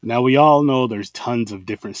Now we all know there's tons of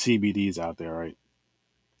different CBDs out there, right?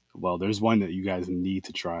 Well, there's one that you guys need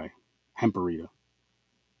to try. Hemperita.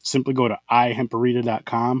 Simply go to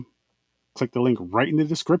ihemperita.com, click the link right in the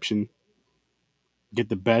description, get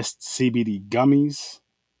the best CBD gummies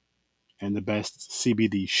and the best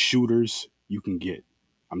CBD shooters you can get.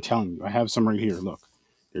 I'm telling you, I have some right here. Look,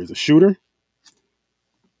 there's a shooter,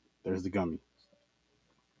 there's the gummy.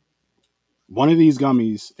 One of these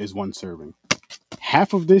gummies is one serving.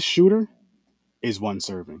 Half of this shooter is one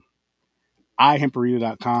serving.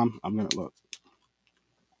 ihemperita.com. I'm going to look.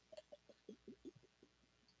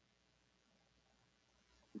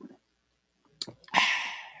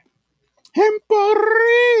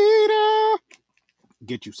 Hemperita.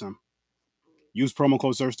 Get you some. Use promo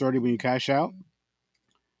code SURF30 when you cash out.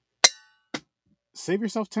 Save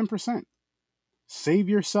yourself 10%. Save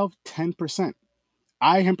yourself 10%.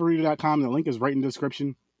 ihemperita.com. The link is right in the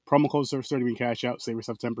description. Promo code SURF30 when you cash out. Save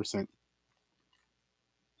yourself 10%.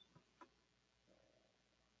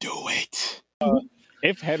 Do it.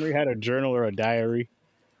 If Henry had a journal or a diary,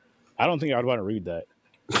 I don't think I'd want to read that.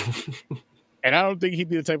 And I don't think he'd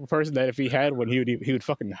be the type of person that if he had one, he would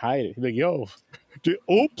fucking hide it. He'd be like, yo,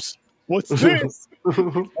 oops, what's this?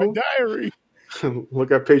 My diary.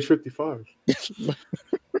 Look at page 55.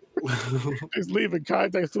 Just leaving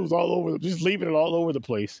contact clues all over. Just leaving it all over the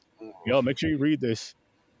place. Yo, make sure you read this.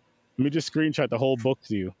 Let me just screenshot the whole book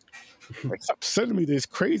to you. Like, stop sending me this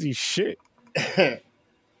crazy shit.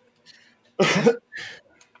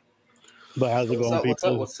 But how's it going,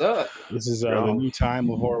 people? What's up? This is the new time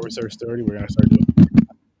of Horror Research 30. We're going to start doing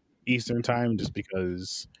Eastern time just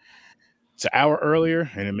because it's an hour earlier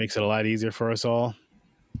and it makes it a lot easier for us all.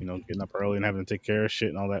 You know, getting up early and having to take care of shit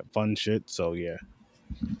and all that fun shit. So, yeah.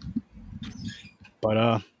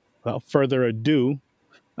 But without further ado,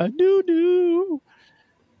 let's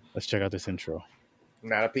check out this intro.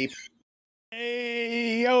 Not a peep.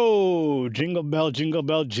 Hey, yo, jingle bell, jingle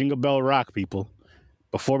bell, jingle bell rock, people.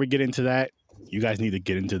 Before we get into that, you guys need to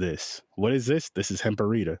get into this. What is this? This is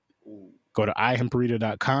Hemperita. Go to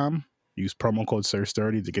ihemperita.com. Use promo code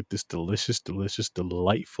SURF30 to get this delicious, delicious,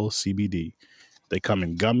 delightful CBD. They come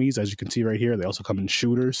in gummies, as you can see right here. They also come in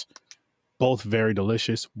shooters. Both very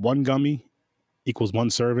delicious. One gummy equals one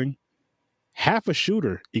serving. Half a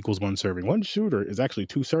shooter equals one serving. One shooter is actually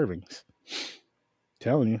two servings.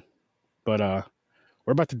 Telling you. But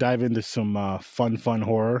we're about to dive into some fun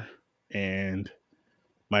horror. And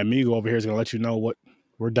my amigo over here is going to let you know what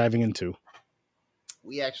we're diving into.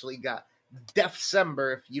 We actually got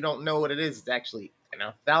Deathcember. If you don't know what it is, it's actually an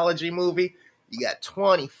anthology movie. You got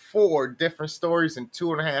 24 different stories and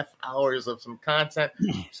 2.5 hours of some content.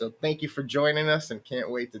 So thank you for joining us and can't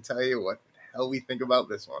wait to tell you what the hell we think about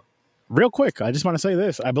this one. Real quick, I just want to say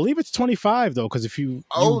this. I believe it's 25, though, because if you...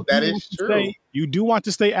 that is true. You do want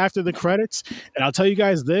to stay after the credits. And I'll tell you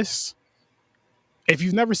guys this. If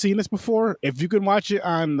you've never seen this before, if you can watch it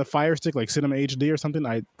on the Fire Stick, like Cinema HD or something,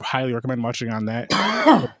 I highly recommend watching on that.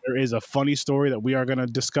 There is a funny story that we are going to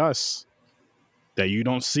discuss that you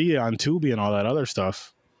don't see on Tubi and all that other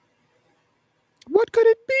stuff. What could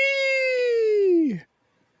it be?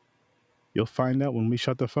 You'll find out when we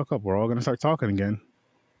shut the fuck up. We're all going to start talking again.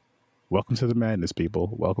 Welcome to the madness,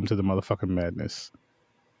 people. Welcome to the motherfucking madness.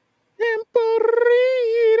 Emperita!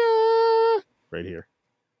 Right here.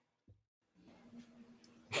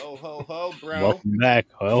 Ho, ho, ho, bro. Welcome back.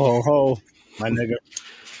 Ho, ho, ho. My nigga.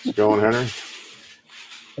 What's going, Henry?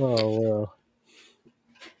 Oh, well.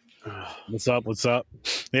 What's up? What's up?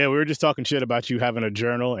 Yeah, we were just talking shit about you having a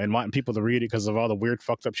journal and wanting people to read it because of all the weird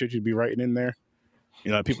fucked up shit you'd be writing in there.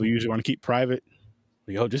 You know, people usually want to keep private.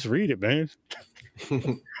 Yo, just read it, man.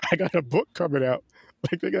 I got a book coming out.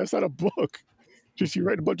 Like, nigga, that's not a book. Just you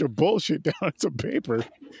write a bunch of bullshit down on some paper.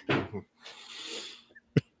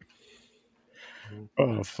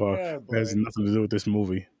 Oh, fuck. Yeah, it has nothing to do with this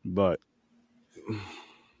movie. But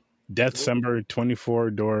Deathcember,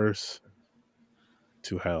 24 Doors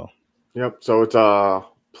to Hell. Yep. So it's a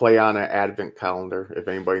play on an advent calendar, if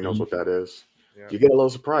anybody knows what that is. Yeah. You get a little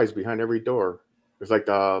surprise behind every door. It's like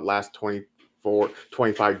the last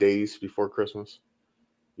 25 days before Christmas.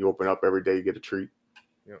 You open up every day, you get a treat.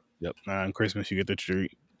 Yep. On Christmas, you get the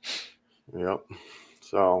treat. Yep.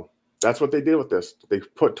 So that's what they did with this. They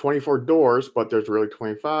put 24 doors, but there's really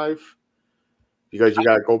 25 because you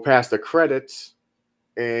got to go past the credits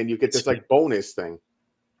and you get this like bonus thing.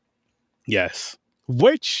 Yes.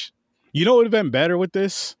 Which, you know what would have been better with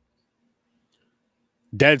this?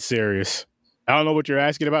 Dead serious. I don't know what you're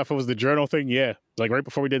asking about. If it was the journal thing, yeah. Like right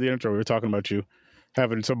before we did the intro, we were talking about you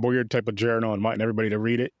having some weird type of journal and wanting everybody to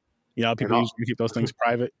read it. You know, people usually keep those things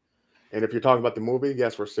private. And if you're talking about the movie,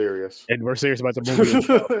 yes, we're serious. And we're serious about the movie. As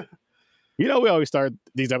well. You know, we always start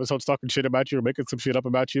these episodes talking shit about you or making some shit up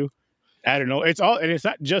about you. I don't know. It's all, and it's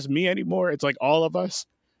not just me anymore. It's like all of us.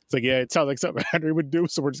 It's like, yeah, it sounds like something Henry would do,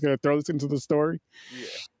 so we're just gonna throw this into the story. Yeah.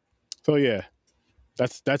 So yeah,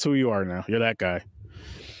 that's who you are now. You're that guy.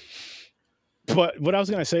 But what I was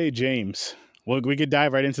gonna say, James, well, we could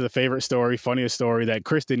dive right into the favorite story, funniest story that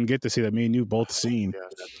Chris didn't get to see that me and you both seen.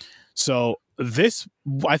 Yeah. So this,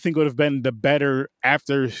 I think, would have been the better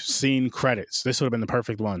after seeing credits. This would have been the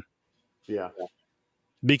perfect one. Yeah.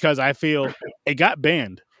 Because I feel it got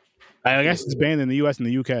banned. I guess it's banned in the US and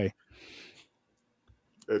the UK.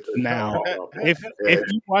 Now, if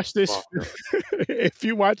you watch this, if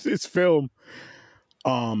you watch this film,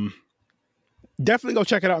 definitely go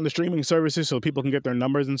check it out on the streaming services so people can get their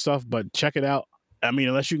numbers and stuff. But check it out. I mean,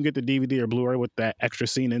 unless you can get the DVD or Blu-ray with that extra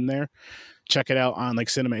scene in there, check it out on like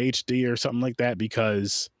Cinema HD or something like that,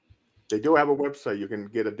 because they do have a website. You can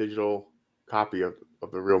get a digital copy of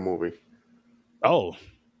the real movie. Oh,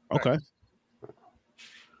 okay.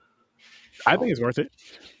 I think it's worth it.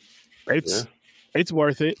 It's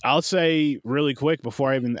worth it. I'll say really quick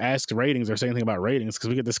before I even ask ratings or say anything about ratings, because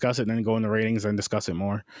we could discuss it and then go into ratings and discuss it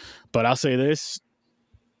more. But I'll say this.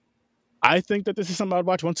 I think that this is something I'd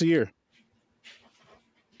watch once a year.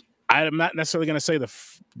 I'm not necessarily going to say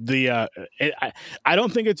I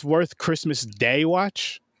don't think it's worth Christmas Day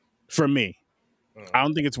watch for me. I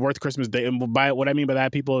don't think it's worth Christmas Day. And by what I mean by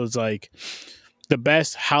that, people, is like the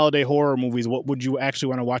best holiday horror movies. What would you actually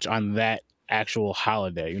want to watch on that actual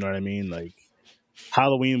holiday? You know what I mean? Like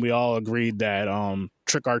Halloween, we all agreed that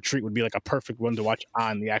Trick or Treat would be like a perfect one to watch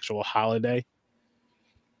on the actual holiday.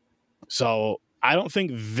 So I don't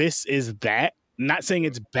think this is that. Not saying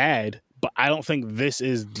it's bad, but I don't think this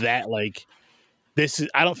is that. Like this is.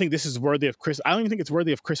 I don't think this is worthy of Chris. I don't even think it's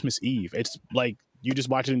worthy of Christmas Eve. It's like you just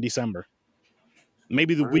watch it in December.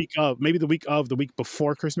 Maybe the week of, the week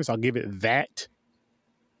before Christmas, I'll give it that.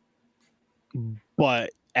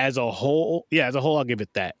 But as a whole, I'll give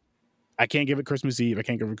it that. I can't give it Christmas Eve. I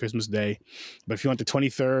can't give it Christmas Day. But if you want the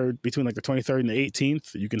 23rd, between like the 23rd and the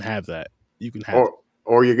 18th, you can have that. You can have.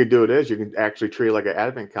 Or you could do it as you can actually treat it like an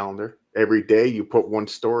advent calendar. Every day you put one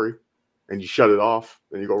story, and you shut it off,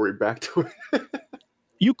 and you go right back to it.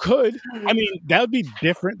 You could. I mean, that would be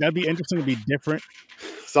different. That'd be interesting to be different.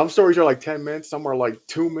 Some stories are like 10 minutes. Some are like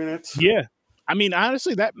 2 minutes. Yeah. I mean,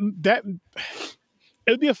 honestly, that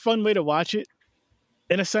it would be a fun way to watch it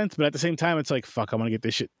in a sense, but at the same time, it's like, fuck, I want to get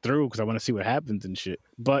this shit through because I want to see what happens and shit.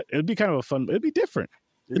 But it'd be kind of a fun, it'd be different.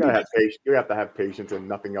 You have to have patience and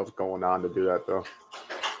nothing else going on to do that, though.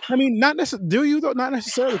 I mean, not necessarily. Do you though? Not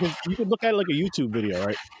necessarily, because you could look at it like a YouTube video,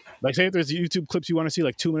 right? Like, say if there's YouTube clips you want to see,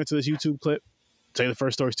 like 2 minutes of this YouTube clip. Say the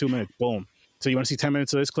first story's 2 minutes, boom. So you want to see 10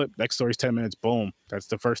 minutes of this clip, next story's 10 minutes, boom. That's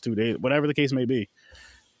the first 2 days, whatever the case may be.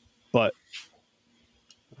 But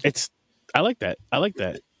I like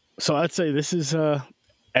that. So I'd say this is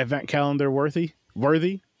advent calendar worthy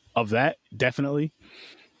of that, definitely.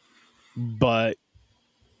 But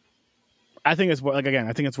I think it's I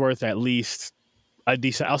think it's worth at least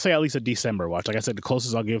I'll say at least a December watch. Like I said, the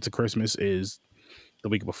closest I'll give to Christmas is the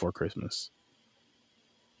week before Christmas.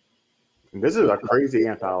 And this is a crazy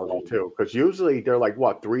anthology too, because usually they're like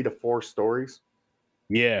 3 to 4 stories.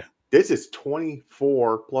 Yeah, this is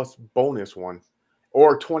 24 plus bonus one,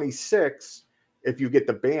 or 26 if you get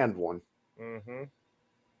the banned one. Mm-hmm.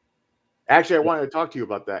 Actually, I wanted to talk to you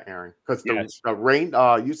about that, Aaron, because the rain.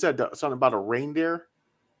 You said something about a reindeer.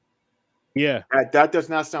 Yeah, that does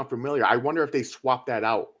not sound familiar. I wonder if they swapped that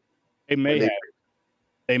out. They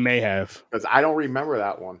may have, because I don't remember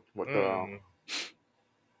that one.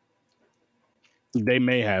 They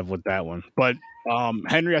may have with that one, but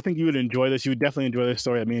Henry, I think you would enjoy this. You would definitely enjoy this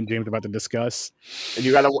story that me and James are about to discuss. And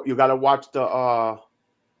you gotta watch the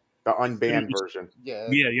unbanned version. Yeah,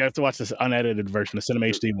 you have to watch this unedited version, the Cinema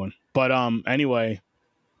HD one. But anyway,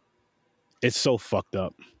 it's so fucked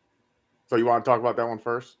up. So you want to talk about that one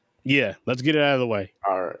first? Yeah, let's get it out of the way.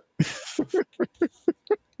 All right.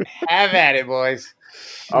 Have at it, boys.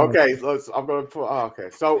 Okay, I'm gonna put. Okay,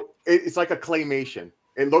 so it's like a claymation.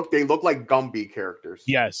 They look like Gumby characters.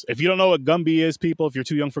 Yes. If you don't know what Gumby is, people, if you're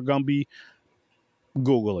too young for Gumby,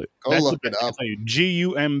 Google it. Look it up.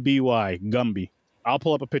 Gumby, Gumby. I'll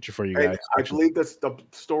pull up a picture for you guys. I believe the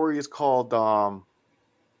story is called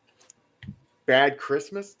Bad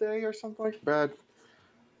Christmas Day or something like that.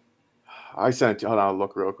 I sent it to. Hold on, I'll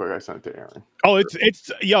look real quick. I sent it to Aaron. Oh,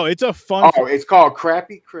 it's a fun. Oh, it's called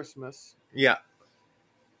Crappy Christmas. Yeah.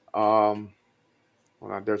 Hold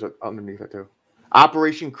on, there's underneath it too.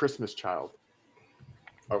 Operation Christmas Child.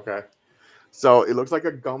 Okay, so it looks like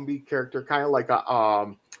a Gumby character, kind of like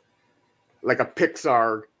a like a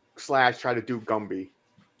Pixar / try to do Gumby.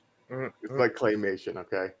 Mhm. It's like claymation,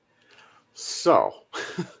 okay? So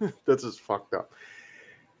this is fucked up.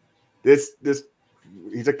 This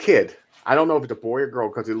he's a kid. I don't know if it's a boy or girl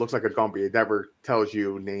because it looks like a Gumby. It never tells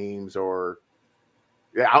you names or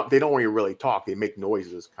they don't even really talk. They make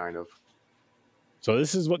noises, kind of. So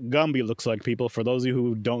this is what Gumby looks like, people. For those of you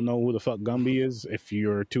who don't know who the fuck Gumby is, if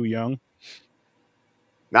you're too young.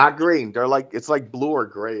 Not green. They're like it's like blue or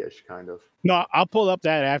grayish, kind of. No, I'll pull up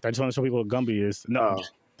that after. I just want to show people what Gumby is. No, Oh.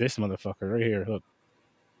 this motherfucker right here. Look.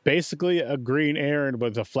 Basically a green Aaron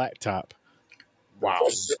with a flat top. Wow.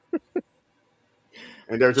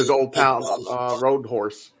 And there's his old pal, road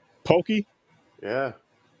horse. Pokey? Yeah.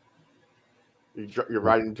 You're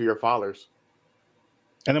riding to your father's.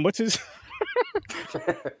 And then what's his?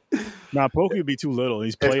 Nah, Pokey would be too little.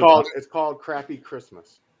 He's It's called Crappy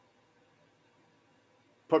Christmas.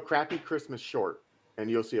 Put Crappy Christmas short, and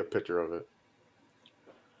you'll see a picture of it.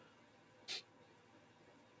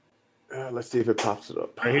 Let's see if it pops it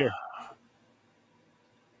up. Right here.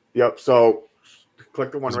 Yep. So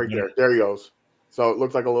click the one right there. There he goes. So it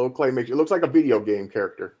looks like a little claymation. It looks like a video game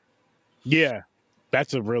character. Yeah,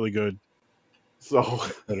 that's a really good. So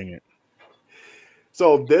putting it.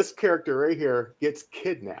 So this character right here gets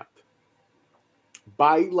kidnapped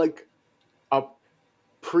by like a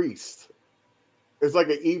priest. It's like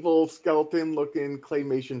an evil skeleton-looking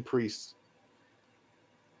claymation priest.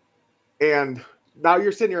 And now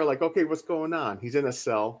you're sitting here like, okay, what's going on? He's in a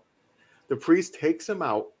cell. The priest takes him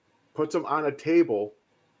out, puts him on a table,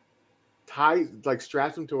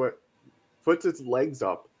 straps him to it, puts his legs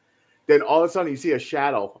up. Then all of a sudden you see a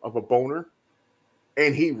shadow of a boner,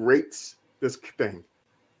 and he rapes this thing.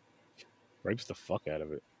 Rapes the fuck out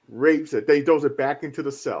of it. Rapes it. Then he throws it back into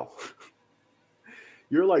the cell.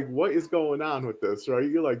 You're like, what is going on with this, right?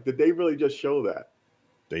 You're like, did they really just show that?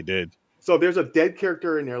 They did. So there's a dead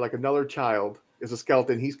character in there, like another child is a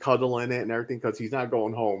skeleton. He's cuddling it and everything because he's not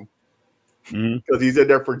going home. Because he's in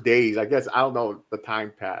there for days. I guess, I don't know, the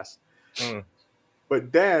time passed.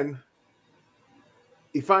 But then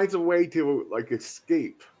he finds a way to like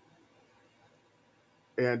escape.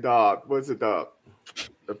 And the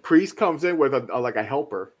priest comes in with a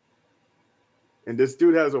helper. And this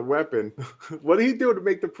dude has a weapon. What did he do to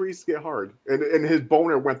make the priest get hard? And his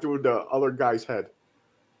boner went through the other guy's head.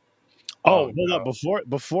 Oh, hold up.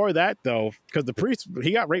 Before that, though, because the priest,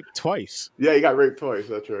 he got raped twice. Yeah, he got raped twice.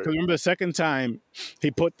 That's right. Remember the second time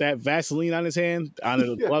he put that Vaseline on his hand, on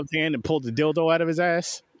his gloved hand, and pulled the dildo out of his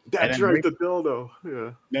ass? That's right, the dildo.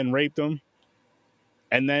 Yeah. Then raped him.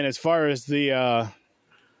 And then as far as the...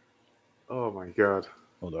 oh, my God.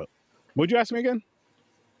 Hold up. What'd you ask me again?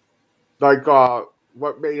 Like,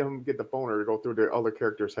 what made him get the boner to go through the other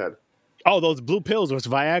character's head? Oh, those blue pills was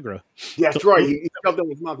Viagra. Yeah, that's right. He shoved it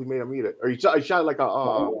in his mouth. He made him eat it. Or he shot like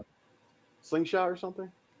a slingshot or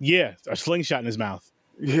something? Yeah, a slingshot in his mouth.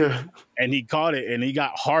 Yeah. And he caught it, and he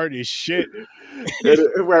got hard as shit.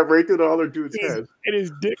 It went right through the other dude's head. And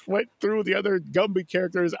his dick went through the other Gumby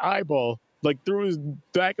character's eyeball. Like, through his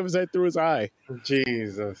back of his head, through his eye.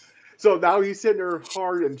 Jesus. So now he's sitting there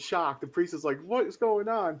hard and shocked. The priest is like, what is going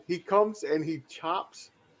on? He comes and he chops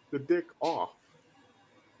the dick off.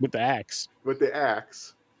 With the axe. With the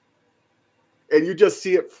axe. And you just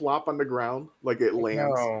see it flop on the ground like it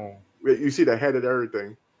lands. No. You see the head and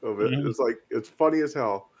everything of it. It's like, it's funny as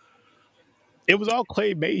hell. It was all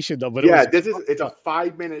claymation, though. But it's a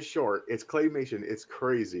 5-minute short. It's claymation. It's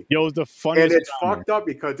crazy. Yo, it was the funniest. And it's fucked up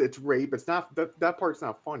because it's rape. It's not, that part's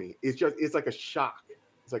not funny. It's like a shock.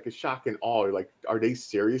 It's like a shock and awe. You're like, are they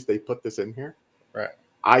serious? They put this in here? Right.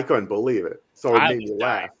 I couldn't believe it. So it made me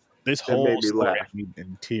laugh. This whole story had me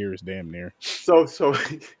in tears, damn near. So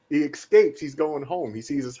he escapes. He's going home. He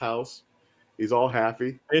sees his house. He's all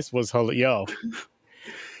happy. This was yo.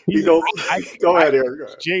 He goes, go ahead,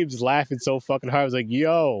 Eric. James laughing so fucking hard. I was like,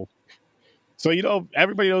 yo. So,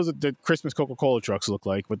 everybody knows what the Christmas Coca-Cola trucks look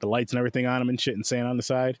like with the lights and everything on them and shit and Santa on the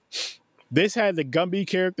side. This had the Gumby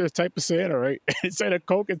characters type of Santa, right? It said a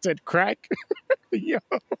Coke and said crack. Yo.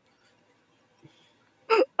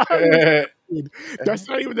 That's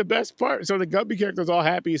not even the best part. So the Gumby character's all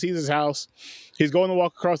happy. He sees his house. He's going to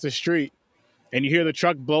walk across the street, and you hear the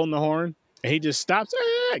truck blowing the horn, and he just stops,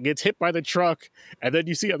 gets hit by the truck, and then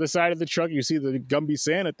you see on the side of the truck, you see the Gumby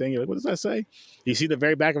Santa thing. You're like, what does that say? You see the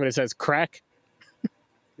very back of it, it says crack.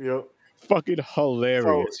 Yep. Fucking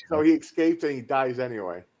hilarious. So he escapes and he dies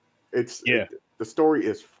anyway. The story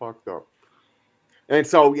is fucked up. And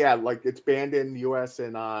so, like it's banned in the US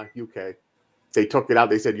and UK. They took it out.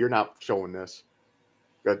 They said, you're not showing this.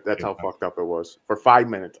 That's how fucked up it was. For 5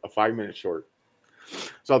 minutes, a 5-minute short.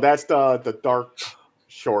 So that's the dark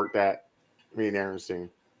short that Me and Aaron seen.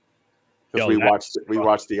 Yo, Because we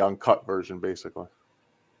watched the uncut version, basically.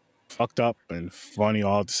 Fucked up and funny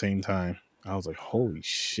all at the same time. I was like, holy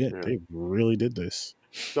shit, Yeah. they really did this.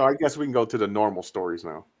 So I guess we can go to the normal stories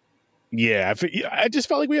now. Yeah, I just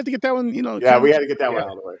felt like we had to get that one, Yeah, we had to get that one out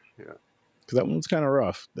of the way. Yeah. Because that one's kind of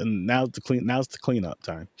rough. And now's the cleanup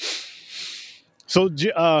time. So,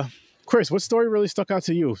 Chris, what story really stuck out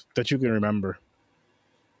to you that you can remember?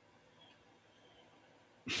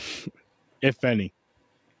 If any.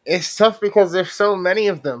 It's tough because there's so many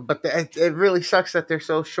of them, but it really sucks that they're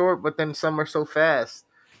so short, but then some are so fast.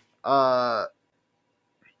 One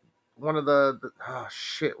of the oh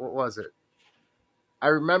shit, what was it? I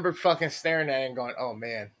remember fucking staring at it and going, oh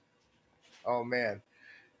man.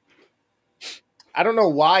 I don't know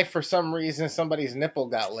why, for some reason, somebody's nipple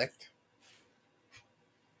got licked.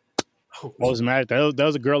 What was mad? That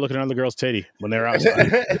was a girl looking at the girl's titty when they were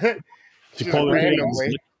outside. She pulled her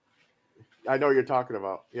randomly. I know what you're talking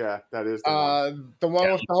about. Yeah, that is the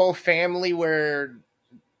one with the whole family where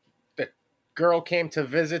the girl came to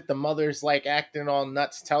visit. The mother's like acting all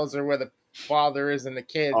nuts, tells her where the father is, and the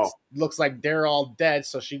kids looks like they're all dead.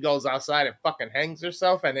 So she goes outside and fucking hangs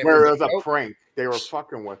herself. And it was a prank. They were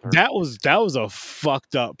fucking with her. That was a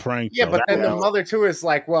fucked up prank. Yeah, but then the mother too is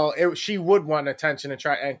like, well, she would want attention and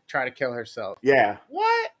try to kill herself. Yeah.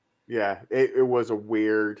 What? Yeah, it was a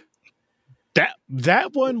weird.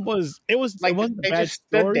 That one was it wasn't they a bad just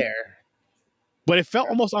stood story, there, but it felt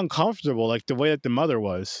almost uncomfortable, like the way that the mother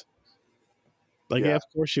was. Like, yeah, of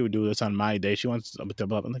course she would do this on my day. She wants to,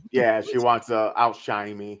 like, yeah, she wants to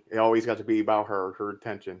outshine me. It always got to be about her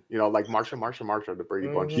attention. You know, like Marsha, the Brady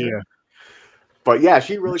Bunch. Yeah. But yeah,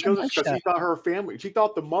 she really killed us because she thought her family. She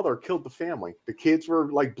thought the mother killed the family. The kids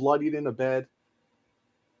were like bloodied in the bed,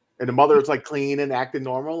 and the mother's like clean and acting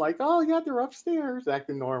normal. Like, oh yeah, they're upstairs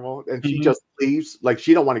acting normal, and she just leaves. Like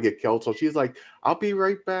she don't want to get killed, so she's like, "I'll be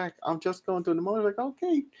right back. I'm just going to." The mother's like,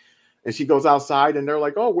 "Okay," and she goes outside, and they're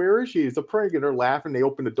like, "Oh, where is she? It's a prank." And they're laughing. They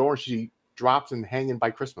open the door, and she drops and hanging by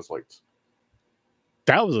Christmas lights.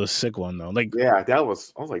 That was a sick one though. Like, yeah, that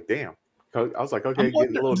was. I was like, damn. I was like, okay,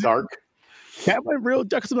 getting a little dark. That went real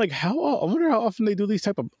dark. I'm like, I wonder how often they do these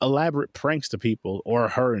type of elaborate pranks to people or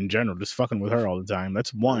her in general, just fucking with her all the time.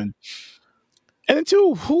 That's one. And then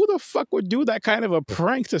two, who the fuck would do that kind of a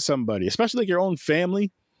prank to somebody, especially like your own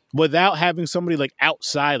family, without having somebody like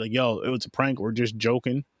outside, like, yo, it was a prank, we're just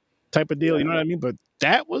joking type of deal. You know what I mean? But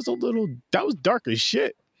that was dark as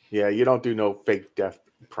shit. Yeah, you don't do no fake death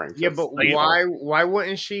pranks. Yeah, but why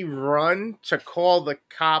wouldn't she run to call the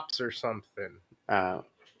cops or something?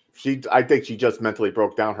 I think she just mentally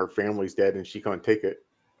broke down. Her family's dead, and she couldn't take it.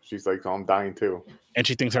 She's like, "I'm dying too," and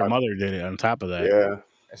she thinks her mother did it. On top of that, yeah.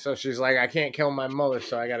 So she's like, "I can't kill my mother,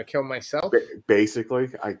 so I got to kill myself." Basically,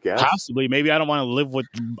 I guess. Possibly, maybe I don't want to live with.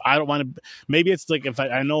 I don't want to. Maybe it's like if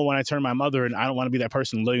I know when I turn my mother, and I don't want to be that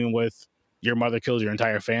person living with your mother kills your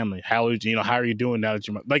entire family. How would how are you doing now that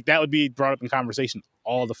your like that would be brought up in conversation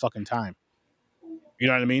all the fucking time. You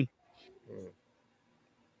know what I mean?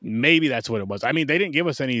 Maybe that's what it was. I mean, they didn't give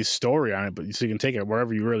us any story on it, but so you can take it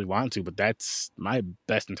wherever you really want to. But that's my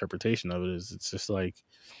best interpretation of it. Is it's just like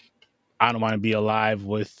I don't want to be alive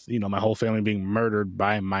with my whole family being murdered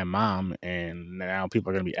by my mom, and now people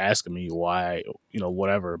are going to be asking me why,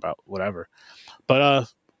 whatever about whatever.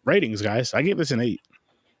 But ratings, guys, I gave this an 8.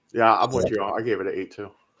 Yeah, I'm with you. I gave it an 8 too.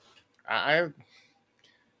 I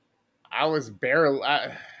was barely.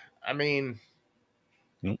 I mean.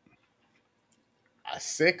 A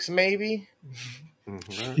 6 maybe.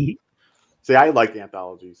 Mm-hmm. See, I like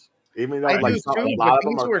anthologies. Even though I like do too, a lot of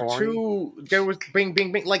them these are were corny. too. There was bing,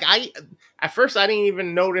 bing, bing. Like at first I didn't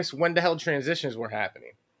even notice when the hell transitions were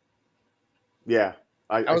happening. Yeah,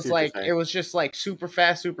 I was like, it was just like super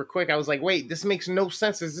fast, super quick. I was like, wait, this makes no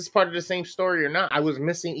sense. Is this part of the same story or not? I was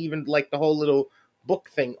missing even like the whole little book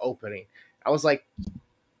thing opening. I was like,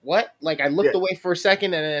 what? Like I looked away for a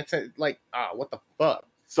second and it's like, what the fuck?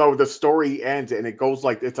 So the story ends and it goes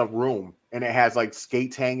like it's a room and it has like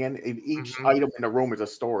skates hanging, and each item in the room is a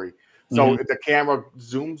story. So the camera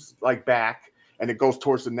zooms like back and it goes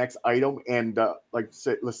towards the next item, and let's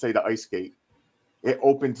say the ice skate. It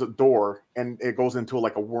opens a door and it goes into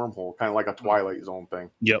like a wormhole, kind of like a Twilight Zone thing.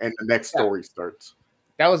 Yep. And the next story starts.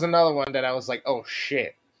 That was another one that I was like, oh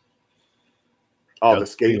shit. Oh, the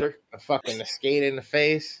skater? The skate in the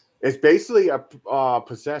face. It's basically a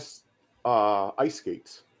possessed ice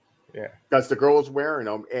skates. Yeah, because the girl was wearing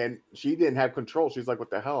them and she didn't have control. She's like, what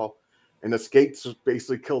the hell? And the skates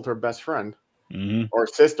basically killed her best friend or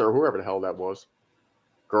sister, or whoever the hell that was.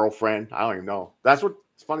 Girlfriend, I don't even know. That's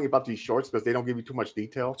what's funny about these shorts, because they don't give you too much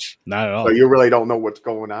detail. Not at all. So you really don't know what's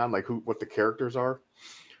going on, like what the characters are.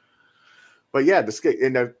 But yeah, the skate,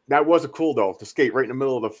 and that was a cool though. The skate right in the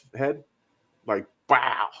middle of the head, like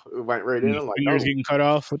wow, it went right in. I'm like, fingers oh, getting cut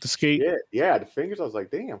off with the skate. yeah, the fingers. I was like,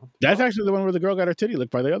 damn. That's actually the one where the girl got her titty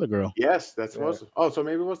licked by the other girl. Yes, that's was. Oh, so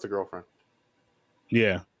maybe it was the girlfriend.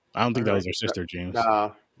 Yeah, I don't think that was her sister, James.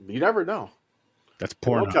 You never know. That's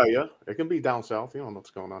Pornhub. I'll tell you, it can be down south. You don't know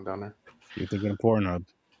what's going on down there. You're thinking of Pornhub.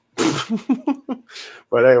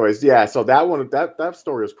 But anyways, yeah. So that one, that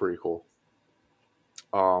story was pretty cool.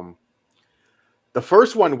 The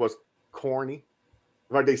first one was corny.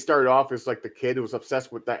 Like they started off as like the kid who was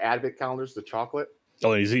obsessed with the advent calendars, the chocolate.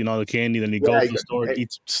 Oh, he's eating all the candy, then he goes to the store,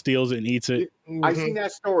 steals it, and eats it. I've seen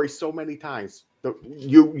that story so many times.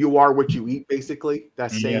 You are what you eat, basically.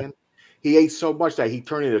 That saying. Yeah. He ate so much that he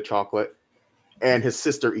turned into chocolate, and his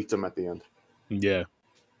sister eats him at the end. Yeah.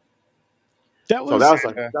 That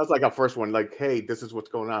was like a first one. Like, hey, this is what's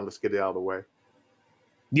going on. Let's get it out of the way.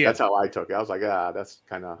 Yeah, that's how I took it. I was like, that's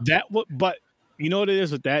kind of that. But you know what it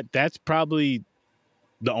is with that? That's probably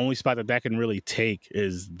the only spot that can really take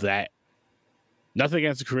is that. Nothing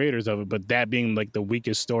against the creators of it, but that being like the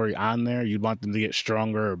weakest story on there, you'd want them to get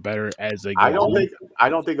stronger or better as they go. I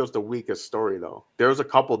don't think it was the weakest story though. There was a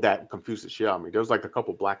couple that confused the shit out of me. There was like a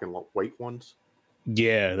couple black and white ones.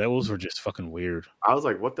 Yeah, those were just fucking weird. I was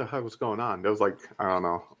like, what the heck was going on? There was like, I don't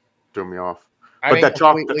know, threw me off. But the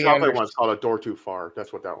chocolate one's called A Door Too Far.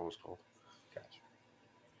 That's what that one was called. Gotcha.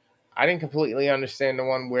 I didn't completely understand the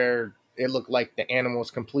one where it looked like the animal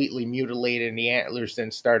was completely mutilated and the antlers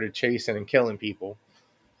then started chasing and killing people.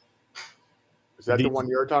 Is that the one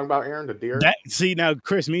you were talking about, Aaron? The deer? See, now,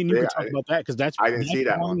 Chris, me and you can talk about that because I didn't see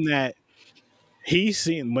that one. That he's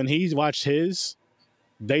seen when he's watched his,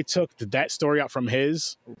 they took that story out from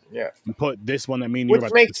his, and put this one that me and you.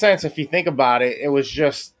 Which makes sense if you think about it. It was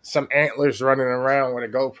just some antlers running around with a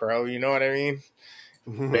GoPro. You know what I mean?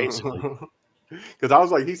 Basically, because I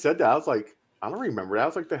was like, he said that. I was like, I don't remember that. I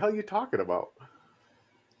was like, the hell are you talking about?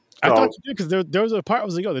 I thought you did because there was a part I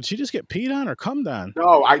was like, oh, did she just get peed on or cummed on?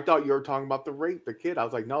 No, I thought you were talking about the rape, the kid. I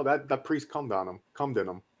was like, no, that priest cummed in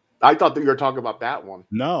him. I thought that you were talking about that one.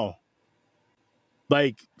 No.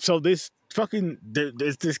 Like, so this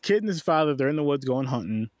there's this kid and his father, they're in the woods going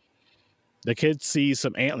hunting. The kid sees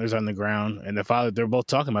some antlers on the ground, and the father, they're both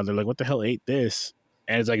talking about it. They're like, what the hell ate this?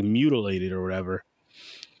 And it's like mutilated or whatever.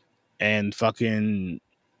 And fucking...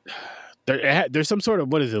 There's some sort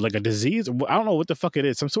of, what is it, like a disease? I don't know what the fuck it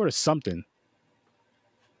is. Some sort of something.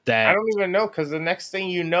 That I don't even know, because the next thing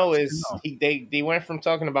you know is they went from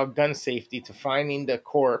talking about gun safety to finding the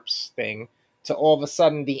corpse thing to all of a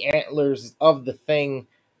sudden the antlers of the thing,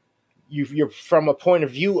 you're from a point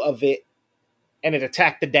of view of it, and it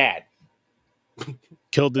attacked the dad.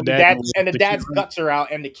 Killed the dad. And the dad's guts are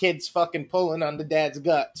out, and the kid's fucking pulling on the dad's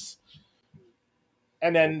guts.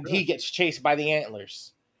 And then he gets chased by the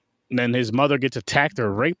antlers. And then his mother gets attacked or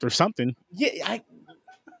raped or something. Yeah,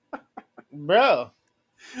 bro.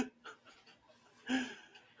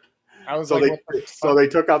 I was they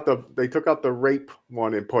took out the rape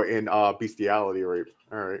one and put in bestiality rape.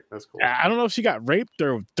 All right, that's cool. I don't know if she got raped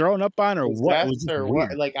or thrown up on or what. Or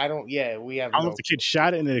what. Like I don't. Yeah, we have. I don't know if the kid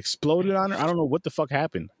shot it and it exploded on her. I don't know what the fuck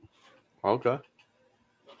happened. Okay.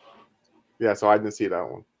 Yeah, so I didn't see that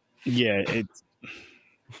one. Yeah, it's.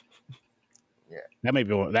 Yeah, that might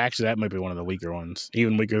be one. Actually, that might be one of the weaker ones.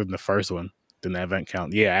 Even weaker than the first one. Than the event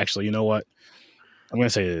count. Yeah, actually, you know what? I'm gonna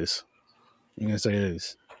say it is.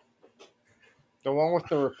 The one with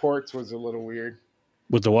the reports was a little weird.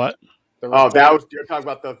 With the what? You're talking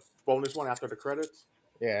about the bonus one after the credits?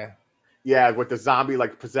 Yeah. Yeah, with the zombie,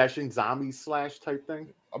 like possession, zombie slash type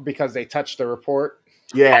thing. Because they touched the report.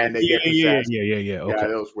 Yeah, and they get possessed. Yeah. Okay. Yeah,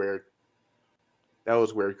 that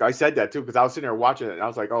was weird. I said that too because I was sitting there watching it and I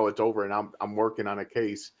was like, "Oh, it's over," and I'm working on a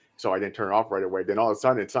case, so I didn't turn it off right away. Then all of a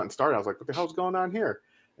sudden, something started. I was like, "What the hell's going on here?"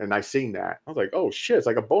 And I seen that. I was like, "Oh shit! It's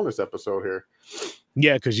like a bonus episode here."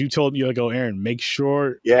 Yeah, because you told me, like, "Oh, Aaron, make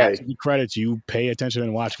sure after the credits you pay attention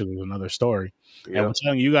and watch because there's another story." Yeah. And I'm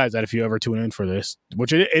telling you guys that if you ever tune in for this,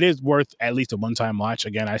 which it is worth at least a one-time watch.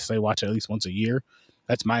 Again, I say watch it at least once a year.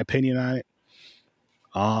 That's my opinion on it.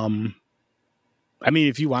 I mean,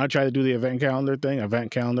 if you want to try to do the event calendar,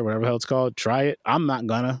 whatever the hell it's called, try it. I'm not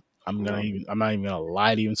even gonna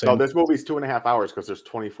lie to you and say. No, this movie's 2.5 hours because there's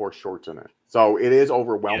 24 shorts in it, so it is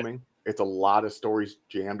overwhelming. Yeah. It's a lot of stories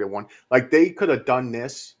jammed in one. Like they could have done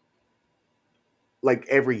this, like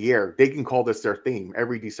every year. They can call this their theme.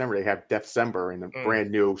 Every December they have Deathcember and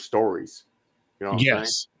brand new stories. You know? What I'm saying?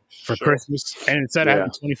 For Christmas, and instead of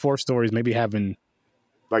having 24 stories, maybe having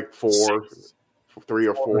like 3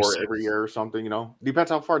 or 4 every year or something. You know, depends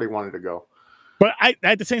how far they wanted to go. But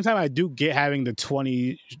at the same time, I do get having the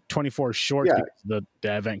 24 shorts, Yeah. because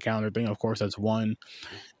the event calendar thing, of course, that's one.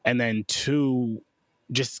 And then two,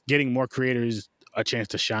 just getting more creators a chance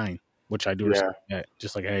to shine, which I do respect that.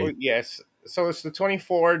 Just like, hey. Well, yes. So it's the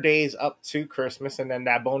 24 days up to Christmas, and then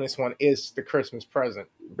that bonus one is the Christmas present.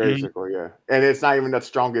 Basically, yeah. And it's not even the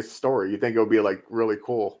strongest story. You think it'll be like really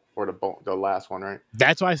cool for the last one, right?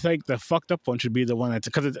 That's why I think the fucked up one should be the one that's,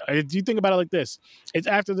 because you think about it like this: it's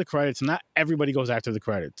after the credits. Not everybody goes after the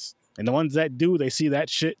credits, and the ones that do, they see that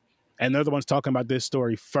shit, and they're the ones talking about this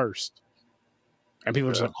story first. And people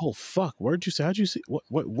are just like, "Oh fuck, where'd you say? How'd you see?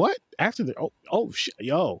 What? After the oh shit,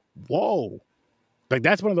 yo, whoa!" Like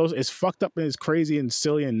that's one of those. It's fucked up and it's crazy and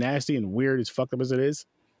silly and nasty and weird as fucked up as it is.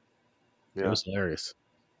 Yeah. It was hilarious.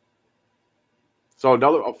 So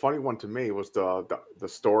a funny one to me was the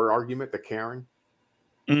store argument, the Karen,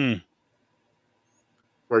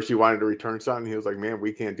 where she wanted to return something. He was like, "Man,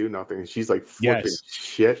 we can't do nothing." And she's like flipping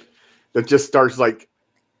shit. That just starts like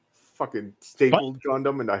fucking stapled gunned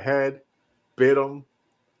him in the head, bit him.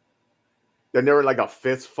 Then they were like a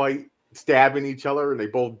fist fight, stabbing each other, and they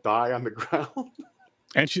both die on the ground.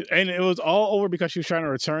 And it was all over because she was trying to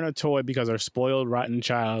return a toy because her spoiled, rotten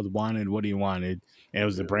child wanted what he wanted, and it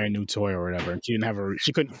was a brand new toy or whatever. And she didn't have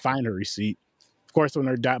she couldn't find her receipt. Of course, when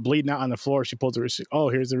they're bleeding out on the floor, she pulls the receipt. Oh,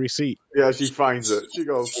 here's the receipt. Yeah, she finds it. She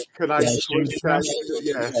goes, "Can I switch that?"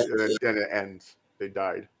 Yes, and then it ends. They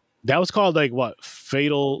died. That was called like what?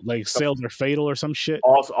 Fatal, like sales are fatal or some shit.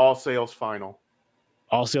 All sales final.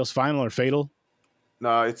 All sales final or fatal?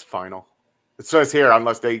 No, it's final. It says here,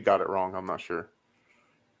 unless they got it wrong. I'm not sure.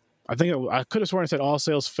 I think I could have sworn it said all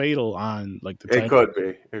sales fatal on like the title.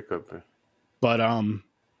 It could be. But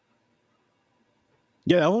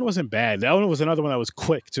yeah, that one wasn't bad. That one was another one that was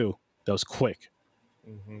quick too. That was quick.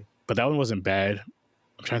 But that one wasn't bad.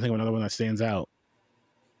 I'm trying to think of another one that stands out.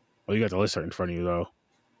 Well, you got the list right in front of you though.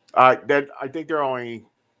 I think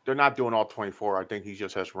they're not doing all 24. I think he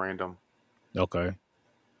just has random. Okay.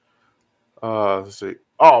 Let's see.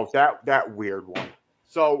 Oh, that weird one.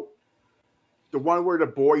 So the one where the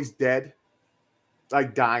boy's dead,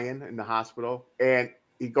 like dying in the hospital, and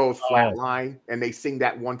he goes flatline, and they sing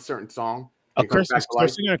that one certain song. They're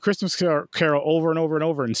singing a Christmas carol over and over and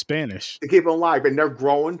over in Spanish. To keep them alive, and they're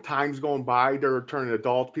growing. Time's going by. They're turning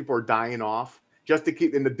adults. People are dying off just to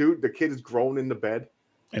keep. And the kid is grown in the bed,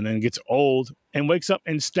 and then gets old and wakes up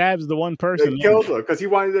and stabs the one person. They killed her because he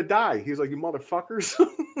wanted to die. He's like, "You motherfuckers!"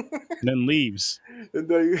 And then leaves. And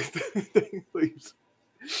then he leaves.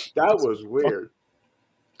 That was weird.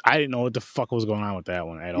 I didn't know what the fuck was going on with that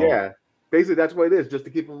one at all. Yeah, basically that's what it is. Just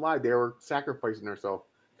to keep them alive, they were sacrificing themselves,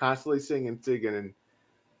 constantly singing in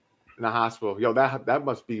the hospital. Yo, that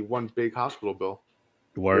must be one big hospital bill.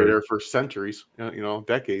 They're there for centuries,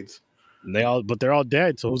 decades. And they're all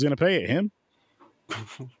dead. So who's gonna pay it? Him?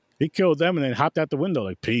 He killed them and then hopped out the window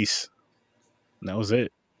like peace. And that was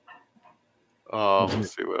it.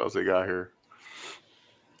 Let's see what else they got here.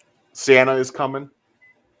 Santa is coming.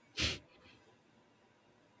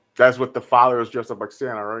 That's what the father is dressed up like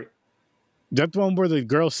Santa, right? That's the one where the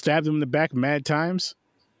girl stabbed him in the back mad times?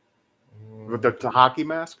 With the hockey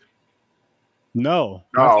mask? No.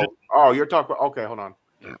 Oh, you're talking about... Okay, hold on.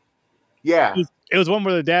 Yeah. It was one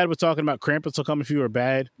where the dad was talking about Krampus will come if you were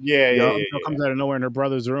bad. Yeah. It comes out of nowhere in her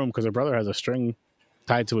brother's room because her brother has a string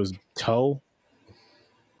tied to his toe.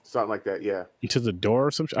 Something like that, yeah. Into the door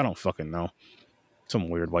or some shit. I don't fucking know. Some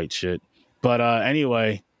weird white shit. But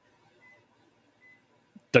anyway,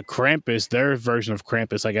 the Krampus, their version of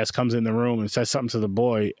Krampus, I guess, comes in the room and says something to the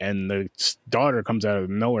boy, and the daughter comes out of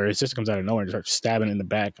nowhere. His sister comes out of nowhere and starts stabbing in the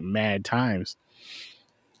back mad times.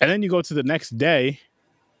 And then you go to the next day,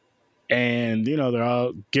 and, they're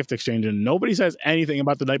all gift exchanging. Nobody says anything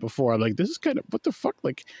about the night before. I'm like, this is kind of, what the fuck?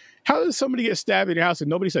 Like, how does somebody get stabbed in your house and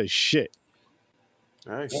nobody says shit?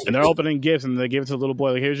 Nice. And they're opening gifts, and they give it to the little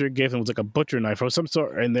boy, like, here's your gift. And it was like a butcher knife or some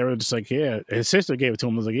sort. And they were just like, yeah. His sister gave it to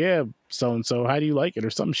him. Was like, yeah, so-and-so, how do you like it? Or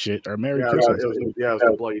some shit. Or Merry Christmas. It was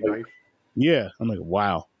a bloody knife. Yeah. I'm like,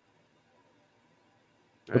 wow.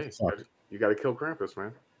 Hey, you got to kill Krampus,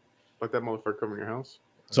 man. Let that motherfucker come in your house.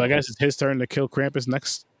 So I guess it's his turn to kill Krampus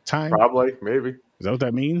next time? Probably, maybe. Is that what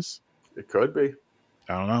that means? It could be.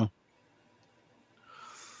 I don't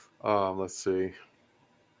know. Let's see.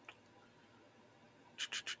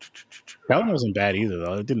 That one wasn't bad either,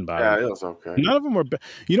 though. It didn't bother me. Yeah, it was okay. None of them were bad.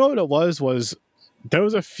 You know what it was there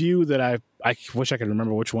was a few that I wish I could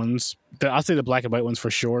remember which ones. I'll say the black and white ones for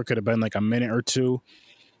sure could have been like a minute or two.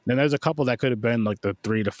 Then there's a couple that could have been like the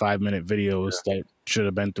 3 to 5 minute videos that should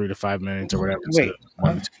have been 3 to 5 minutes or whatever. Wait,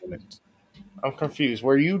 1 to 2 minutes. I'm confused.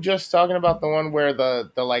 Were you just talking about the one where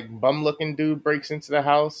the like bum looking dude breaks into the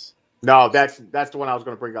house? No, that's the one I was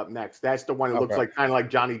going to bring up next. That's the one that looks Okay. like kind of like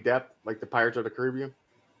Johnny Depp, like the Pirates of the Caribbean.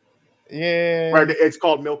 Yeah. Right, it's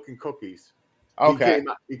called Milk and Cookies. Okay.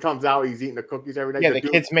 He comes out, he's eating the cookies every day. Yeah, the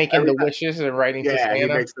dude, kid's making every the time- wishes and writing to Yeah, he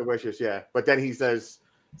Santa. makes the wishes, yeah. But then he says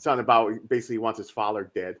something about basically he wants his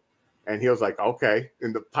father dead. And he was like, okay.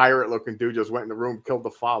 And the pirate looking dude just went in the room, killed the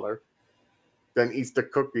father, then eats the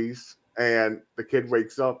cookies, and the kid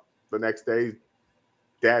wakes up the next day,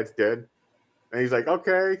 dad's dead. And he's like,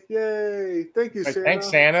 okay, yay, thank you, Santa. Thanks,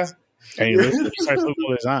 Santa. And he starts living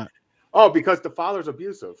with his aunt. Oh, because the father's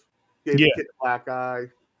abusive. Gave the Yeah. kid a black eye.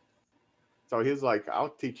 So he's like, I'll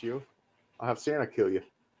teach you. I'll have Santa kill you.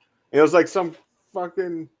 And it was like some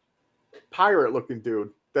fucking pirate looking dude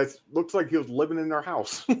that looks like he was living in their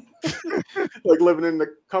house. Like living in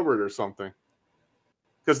the cupboard or something.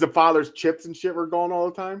 Because the father's chips and shit were gone all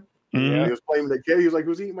the time. Mhm. He was playing with the kid. He was like,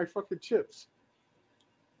 who's eating my fucking chips?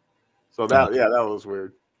 So that was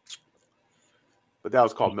weird. But that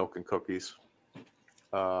was called Milk and Cookies.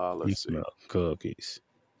 Let's see. Milk cookies.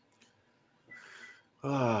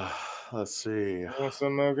 Let's see. Want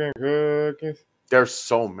some milk and cookies? There's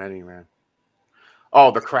so many, man.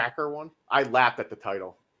 Oh, the cracker one. I laughed at the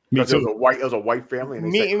title Me because it too. was a white family,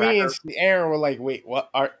 and they said Me cracker. and Aaron were like, wait, what?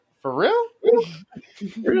 For real?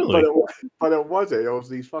 Really? But it wasn't. It was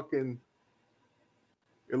these fucking.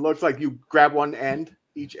 It looks like you grab one end,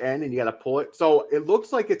 each end, and you got to pull it. So it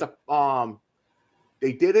looks like it's a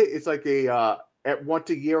They did it. It's like a at once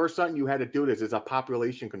a year or something. You had to do this. It's a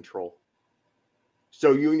population control.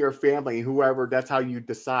 So you and your family, whoever, that's how you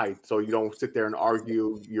decide. So you don't sit there and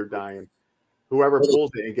argue. You're dying. Whoever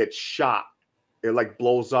pulls it and gets shot, it like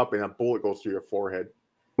blows up and a bullet goes through your forehead.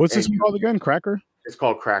 What's this And one called again? Cracker? It's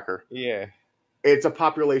called Cracker. Yeah. It's a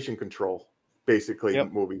population control, basically,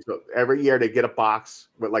 Yep. movie. So every year they get a box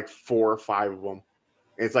with like 4 or 5 of them.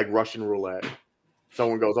 And it's like Russian roulette.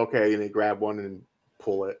 Someone goes, okay, and they grab one and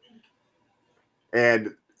pull it.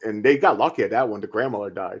 And they got lucky at that one. The grandmother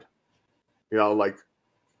died. You know, like,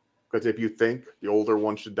 because if you think the older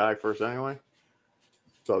one should die first anyway.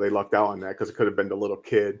 So they lucked out on that because it could have been the little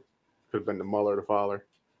kid, could have been the mother, the father.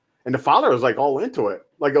 And the father was like all into it.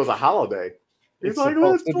 Like it was a holiday. He's It's like,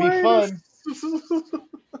 supposed let's to be play fun. this.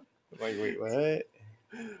 Like, wait, what?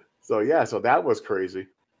 So yeah, so that was crazy.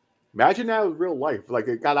 Imagine that was real life. Like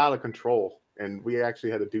it got out of control and we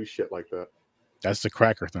actually had to do shit like that. That's the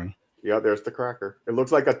cracker thing. Yeah, there's the cracker. It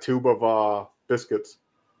looks like a tube of biscuits.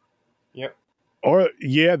 Yep. Or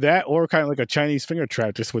that, or kind of like a Chinese finger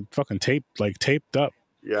trap, just with fucking taped up.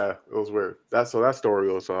 Yeah, it was weird. That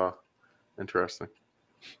story was interesting.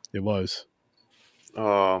 It was.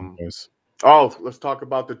 Oh, It was. let's talk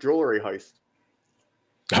about the jewelry heist.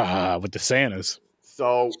 With the Santas.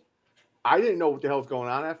 So I didn't know what the hell was going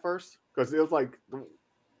on at first because it was like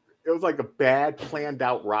a bad planned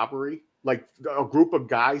out robbery. Like a group of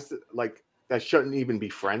guys that shouldn't even be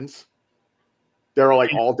friends. They're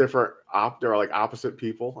like all different. They're like opposite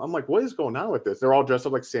people. I'm like, what is going on with this? They're all dressed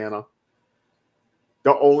up like Santa.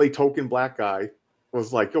 The only token black guy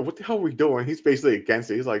was like, yo, what the hell are we doing? He's basically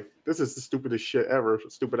against it. He's like, this is the stupidest shit ever.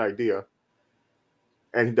 Stupid idea.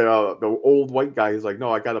 And the old white guy is like,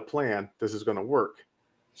 no, I got a plan. This is going to work.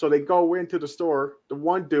 So they go into the store. The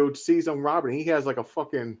one dude sees them robbing. He has like a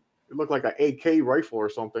fucking, it looked like an AK rifle or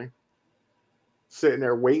something, sitting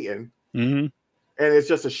there waiting. Mm-hmm. And it's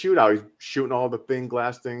just a shootout. He's shooting all the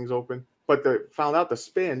glass things open. But they found out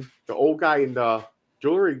the old guy and the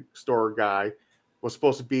jewelry store guy was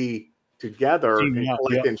supposed to be together and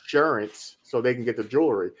collect insurance so they can get the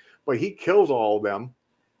jewelry. But he kills all of them.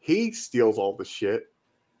 He steals all the shit.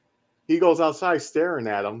 He goes outside staring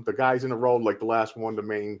at him. The guy's in the road, like the last one, the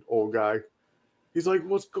main old guy. He's like,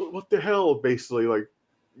 what the hell? Basically, like,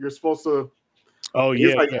 you're supposed to. Oh, he's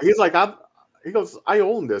yeah. He's like, he goes, I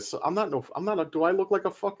own this. Do I look like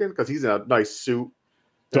a fucking, because he's in a nice suit.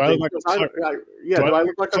 Do I look like a clerk? Do I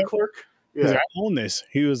look like a clerk? He's Yeah. like, I own this.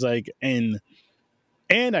 He was like, and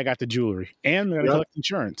I got the jewelry, and I'm going to collect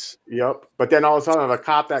insurance. Yep. But then all of a sudden, the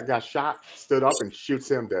cop that got shot stood up and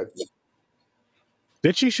shoots him dead.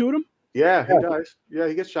 Did she shoot him? Yeah, he dies. Yeah,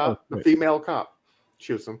 he gets shot. The female cop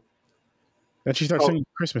shoots him. Then she starts singing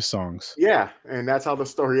Christmas songs. Yeah, and that's how the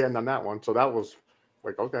story ended on that one. So that was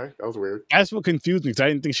like, okay, that was weird. That's what confused me because I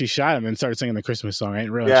didn't think she shot him and started singing the Christmas song. I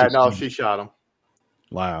didn't realize. Yeah, she shot him.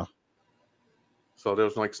 Wow. So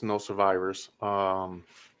there's like no survivors. Trying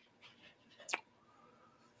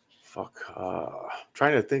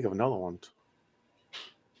to think of another one.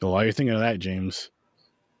 Well, while you're thinking of that, James,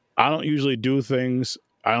 I don't usually do things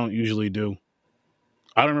I don't usually do.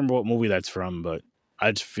 I don't remember what movie that's from, but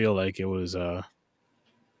I just feel like it was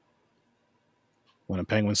when a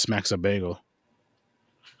penguin smacks a bagel.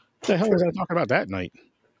 What the hell was I talking about that night?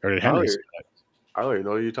 Or did I don't Henry even, say that? I don't even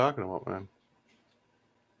know what you're talking about, man.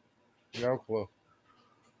 No clue.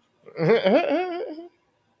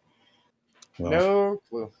 Well, No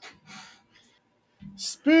clue.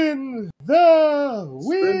 Spin the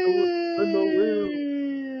Spin the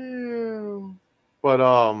wheel. But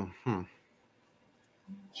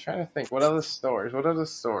Trying to think. What other stories? What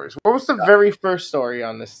was the very first story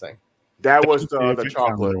on this thing? that was the Advent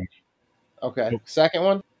chocolate. calendar. Okay. Nope. Second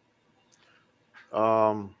one?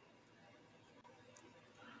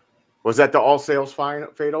 Was that the All Sales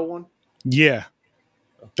Fatal one? Yeah,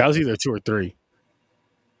 that was either 2 or 3.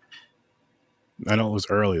 I know it was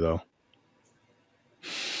early though.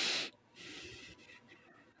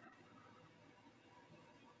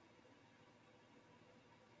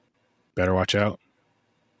 Better watch out.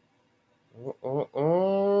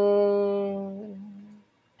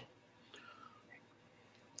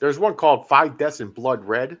 There's one called Five Deaths in Blood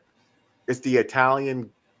Red. It's the Italian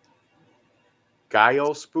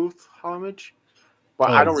Gaio spoof homage. But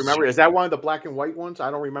I don't remember. Is that one of the black and white ones? I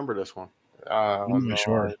don't remember this one. I'm not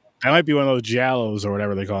sure. That might be one of those Giallos or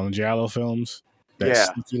whatever they call them, Giallo films that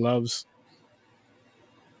Sneaky loves.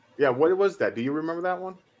 Yeah, what was that? Do you remember that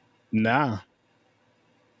one? Nah.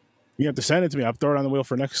 You have to send it to me. I'll throw it on the wheel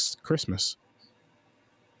for next Christmas.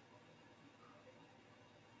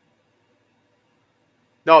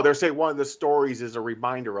 No, they're saying one of the stories is a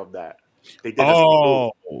reminder of that. They did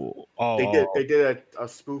They did a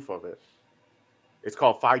spoof of it. It's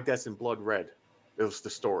called Five Deaths in Blood Red. It was the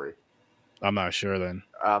story. I'm not sure then.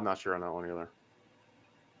 I'm not sure on that one either.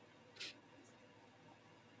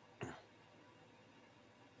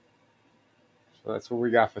 So that's what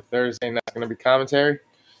we got for Thursday. And that's going to be commentary?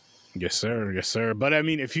 Yes, sir. Yes, sir. But I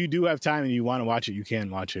mean, if you do have time and you want to watch it, you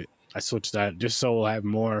can watch it. I switched that just so we'll have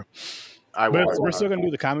more. We're still gonna do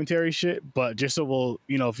the commentary shit, but just so we'll,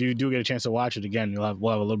 if you do get a chance to watch it again, we'll have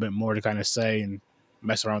a little bit more to kind of say and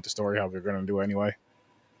mess around with the story how we're gonna do anyway.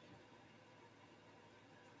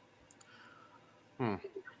 I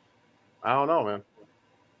don't know, man.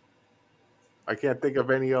 I can't think of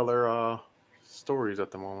any other stories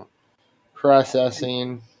at the moment.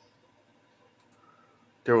 Processing.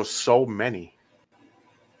 There was so many.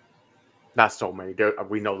 Not so many.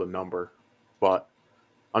 We know the number, but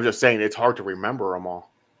I'm just saying it's hard to remember them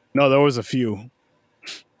all. No, there was a few.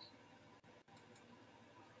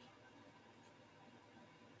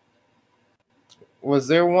 Was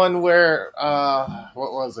there one where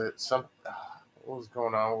what was it? What was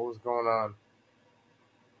going on?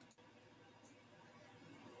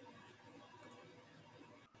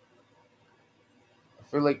 I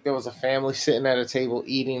feel like there was a family sitting at a table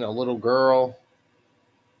eating, a little girl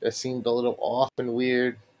that seemed a little off and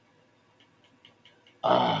weird.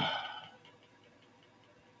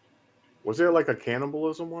 Was there like a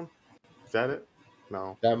cannibalism one? Is that it?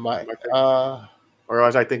 No. That might. Or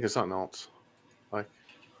was I thinking something else?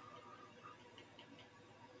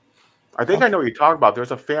 I think I know what you're talking about.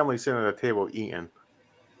 There's a family sitting at a table eating.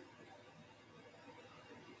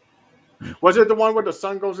 Was it the one where the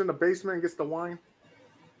son goes in the basement and gets the wine?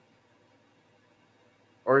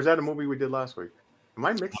 Or is that a movie we did last week? Am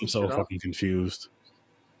I mixing? I'm so fucking confused.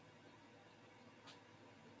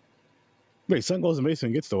 Wait, son goes in the basement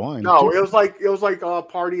and gets the wine. No, it was like a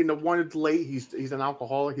party and the one is late. He's an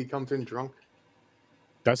alcoholic. He comes in drunk.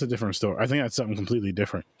 That's a different story. I think that's something completely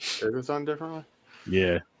different. Is it something different?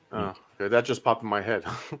 Yeah. Oh, okay. That just popped in my head.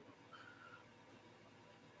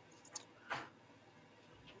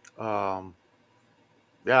 Yeah,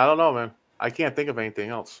 I don't know, man. I can't think of anything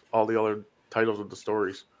else. All the other titles of the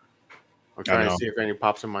stories. I'm trying to see if any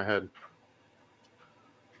pops in my head.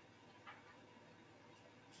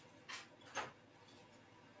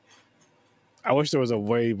 I wish there was a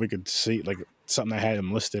way we could see like something that had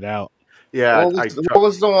them listed out. Yeah. What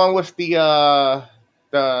was the one with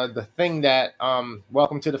the thing that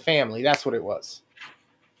Welcome to the Family? That's what it was.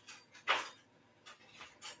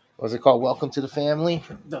 Was it called Welcome to the Family?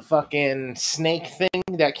 The fucking snake thing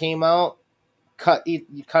that came out, cut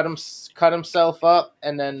himself up,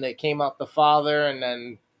 and then it came out the father, and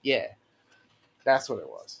then that's what it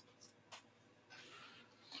was.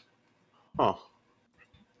 Huh.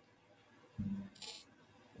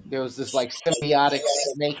 There was this like symbiotic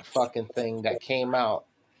snake fucking thing that came out.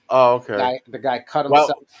 Oh, okay. The guy cut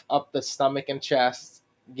himself up the stomach and chest,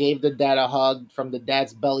 gave the dad a hug. From the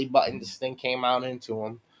dad's belly button, this thing came out into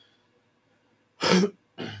him.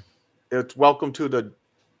 It's Welcome to the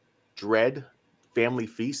Dread Family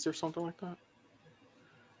Feast or something like that.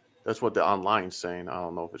 That's what the online's saying. I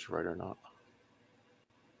don't know if it's right or not.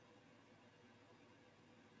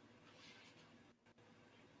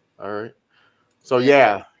 All right. So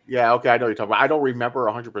yeah, Yeah, okay, I know what you're talking about. I don't remember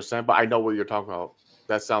 100%, but I know what you're talking about.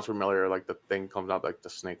 That sounds familiar. Like the thing comes out, like the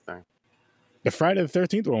snake thing. The Friday the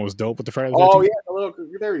 13th one was dope, but the Friday the 13th. Oh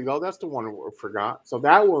yeah, there you go. That's the one I forgot. So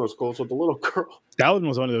that one was cool. So the little girl, that one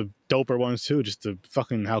was one of the doper ones too. Just the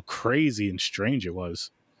fucking how crazy and strange it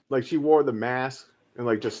was. like she wore the mask and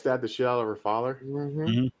like just stabbed the shit out of her father.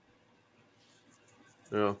 Mm-hmm.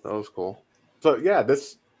 Yeah, that was cool. So yeah,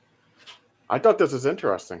 I thought this was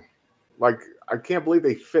interesting. Like I can't believe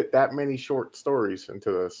they fit that many short stories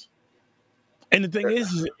into this. And the thing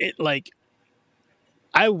is it like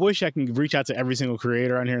I wish I can reach out to every single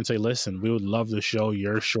creator on here and say, listen, we would love to show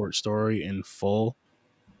your short story in full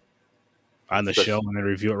on the show and then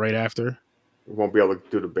review it right after. We won't be able to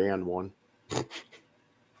do the banned one.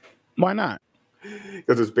 Why not?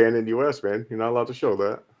 Because it's banned in the US, man. You're not allowed to show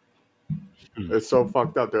that. It's so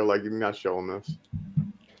fucked up. They're like, you're not showing this.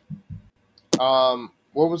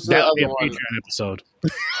 What was the That'll be a other one? Patreon episode.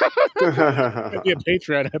 That'd be a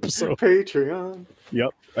Patreon episode. Patreon. Yep.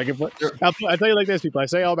 I'll tell you like this, people. I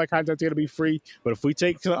say all my content's gonna be free, but if we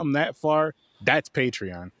take something that far, that's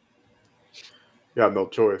Patreon. You have no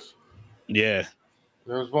choice. Yeah.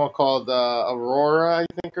 There was one called Aurora, I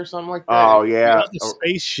think, or something like that. Oh yeah, The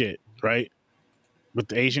space shit, right? With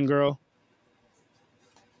the Asian girl.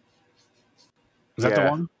 Is that the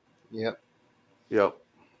one? Yep.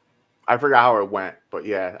 I forgot how it went, but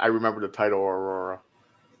yeah, I remember the title Aurora.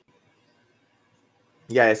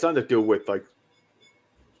 Yeah, it's something to do with like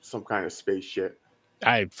some kind of space shit.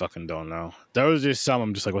 I fucking don't know. There was just some.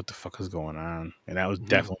 I'm just like, what the fuck is going on? And that was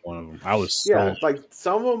definitely one of them. I was so like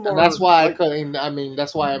some of them. And that's why I couldn't. I mean,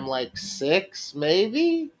 that's why I'm like 6,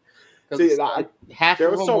 maybe. See, half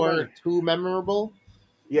of them weren't too memorable.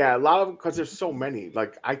 Yeah, a lot of them because there's so many.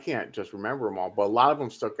 Like I can't just remember them all, but a lot of them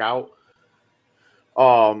stuck out.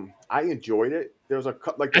 I enjoyed it. There's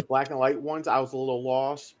the black and white ones. I was a little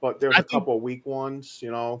lost, but there's a couple of weak ones,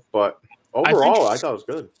 you know. But overall, I thought it was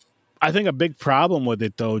good. I think a big problem with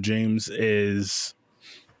it, though, James, is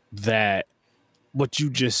that what you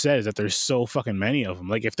just said is that there's so fucking many of them.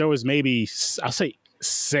 Like, if there was maybe, I'll say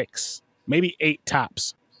 6, maybe 8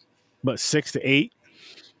 tops, but 6 to 8,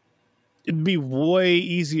 it'd be way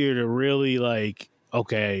easier to really, like,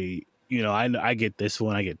 okay, you know, I get this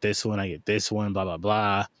one, I get this one, I get this one, blah, blah,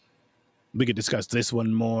 blah. We could discuss this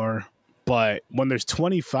one more. But when there's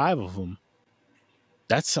 25 of them,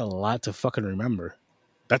 that's a lot to fucking remember.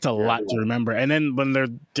 That's a lot to remember. And then when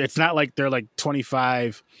it's not like they're like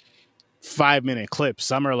 25 5-minute clips.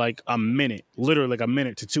 Some are like a minute, literally like a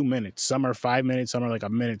minute to 2 minutes. Some are 5 minutes. Some are like a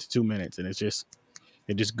minute to 2 minutes. And it just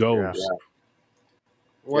goes. Yeah.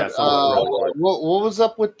 What was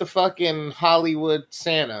up with the fucking Hollywood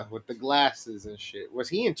Santa with the glasses and shit? Was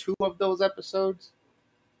he in 2 of those episodes?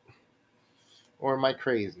 Or am I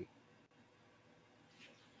crazy?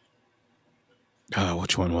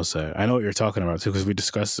 Which one was that? I know what you're talking about too, because we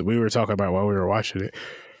discussed it. We were talking about while we were watching it.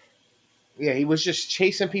 Yeah, he was just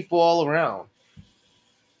chasing people all around.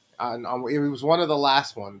 It was one of the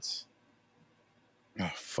last ones.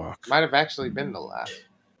 Oh fuck! Might have actually been the last.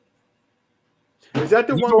 Is that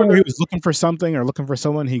the one where he was looking for something or looking for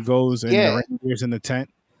someone? He goes and the reindeer's in the tent.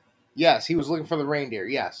 Yes, he was looking for the reindeer.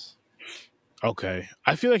 Yes. Okay,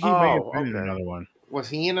 I feel like he may have been in another one. Was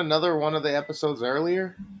he in another one of the episodes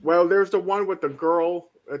earlier? Well, there's the one with the girl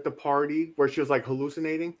at the party where she was like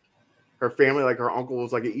hallucinating. Her family, like her uncle,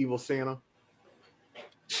 was like an evil Santa.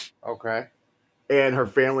 Okay. And her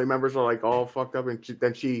family members are like all fucked up, and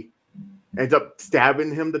then she ends up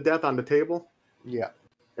stabbing him to death on the table. Yeah.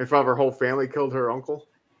 In front of her whole family, killed her uncle.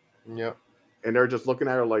 Yep. And they're just looking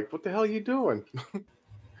at her like, "What the hell are you doing?"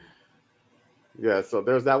 Yeah. So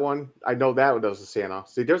there's that one. I know that one was a Santa.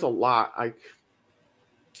 See, there's a lot.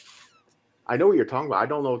 I know what you're talking about. I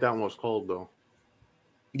don't know what that one was called though.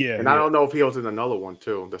 Yeah. And I don't know if he was in another one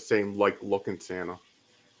too. The same like looking Santa.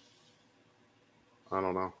 I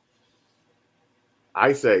don't know.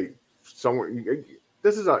 I say somewhere.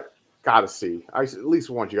 This is a gotta see. At least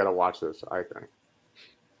once you gotta watch this. I think.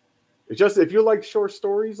 It's just if you like short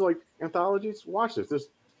stories, like anthologies, watch this. There's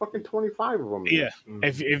fucking 25 of them. Yeah.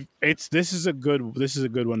 If it's this is a good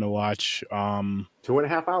one to watch.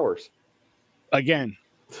 2.5 hours. Again,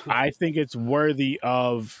 I think it's worthy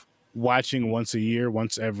of watching once a year,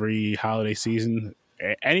 once every holiday season,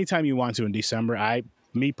 anytime you want to in December.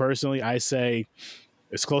 Me personally, I say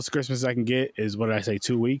as close to Christmas as I can get is, what did I say,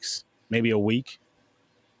 2 weeks, maybe a week.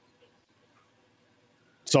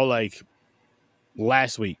 So like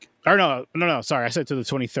last week, or no, sorry, I said to the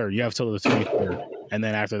 23rd. You have till the 23rd, and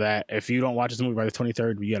then after that, if you don't watch this movie by the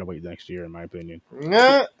 23rd, you gotta wait next year, in my opinion.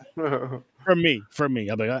 For me,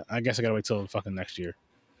 I'll be like, I guess I gotta wait till fucking next year.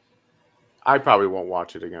 I probably won't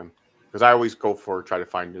watch it again because I always try to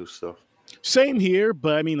find new stuff. Same here,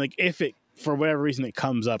 but I mean, like, if it for whatever reason it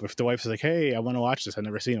comes up, if the wife's like, "Hey, I want to watch this. I've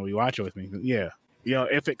never seen it. Will you watch it with me?" Yeah,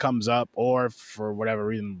 if it comes up, or for whatever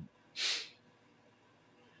reason,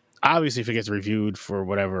 obviously, if it gets reviewed for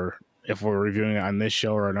whatever, if we're reviewing it on this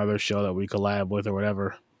show or another show that we collab with or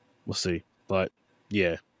whatever, we'll see. But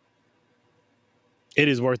yeah, it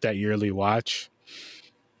is worth that yearly watch.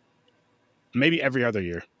 Maybe every other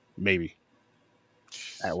year, maybe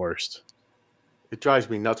at worst. It drives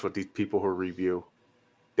me nuts with these people who review.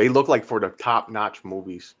 They look like for the top-notch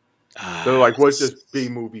movies. They're like, "What's this B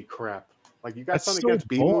movie crap?" Like, you got something against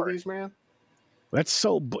B movies, man? That's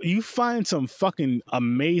so. You find some fucking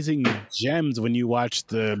amazing gems when you watch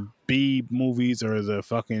the B movies or the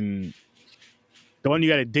one you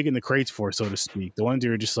got to dig in the crates for, so to speak. The ones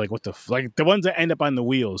you're just like, what the like the ones that end up on the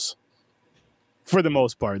wheels. For the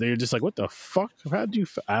most part, they're just like, what the fuck? How'd you?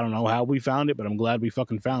 I don't know how we found it, but I'm glad we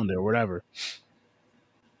fucking found it or whatever.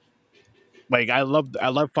 Like, I love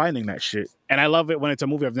finding that shit, and I love it when it's a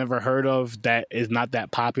movie I've never heard of that is not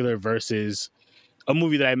that popular versus a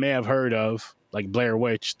movie that I may have heard of, like Blair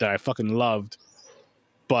Witch, that I fucking loved,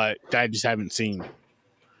 but that I just haven't seen.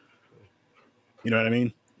 You know what I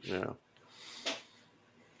mean? Yeah.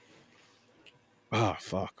 Oh,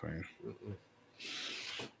 fuck, man.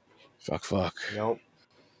 Fuck. Nope.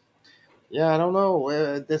 Yeah, I don't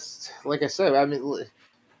know. This, like I said, I mean,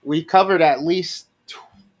 we covered at least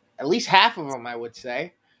half of them, I would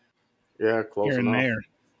say. Yeah, close Here and enough. there.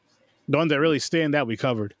 The ones that really stand out, we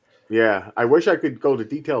covered. Yeah, I wish I could go to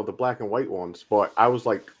detail of the black and white ones, but I was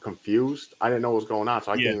like confused. I didn't know what was going on,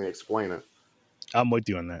 so I can't even explain it. I'm with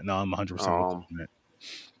you on that. No, I'm 100% with you on that.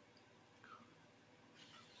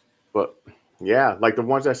 But yeah, like the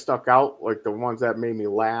ones that stuck out, like the ones that made me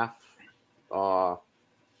laugh, the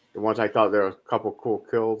ones I thought there were a couple cool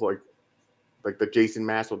kills, like the Jason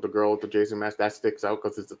mask with the girl with the Jason mask, that sticks out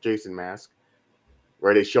because it's a Jason mask.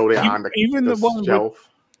 Where they showed it on the one shelf.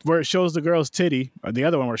 Where it shows the girl's titty, or the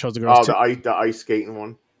other one where it shows the girl's titty. The ice skating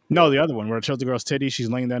one. No, the other one where it shows the girl's titty. She's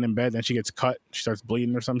laying down in bed, then she gets cut. She starts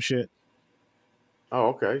bleeding or some shit. Oh,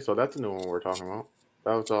 okay. So that's a new one we're talking about.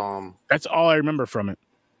 That was That's all I remember from it.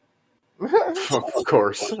 Of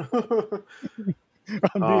course.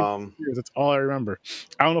 That's all I remember.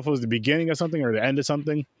 I don't know if it was the beginning of something or the end of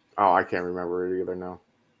something. Oh, I can't remember it either now.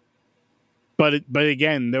 But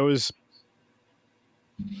again, there was.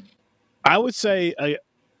 I would say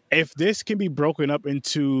if this can be broken up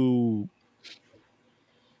into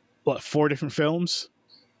 4 different films,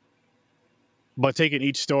 but taking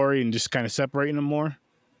each story and just kind of separating them more,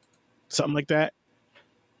 something like that,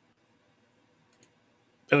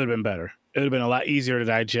 it would have been better. It would have been a lot easier to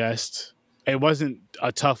digest. It wasn't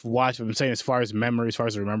a tough watch. I'm saying as far as memory, as far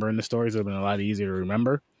as remembering the stories, it would have been a lot easier to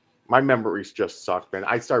remember. My memories just suck, man.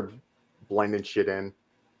 I start blending shit in.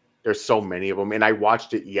 There's so many of them, and I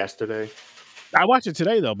watched it yesterday. I watched it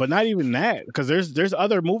today though, but not even that, because there's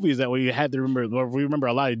other movies that we had to remember. We remember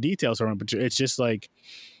a lot of details from it, but it's just like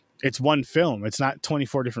it's one film. It's not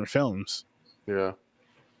 24 different films. Yeah,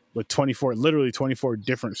 with 24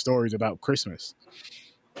 different stories about Christmas.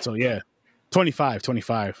 So yeah,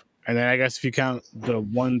 25. And then I guess if you count the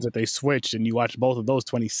ones that they switched and you watch both of those,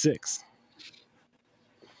 26.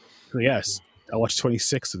 So yes, I watched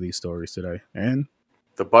 26 of these stories today. And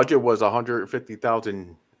the budget was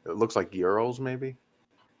 150,000. It looks like euros, maybe.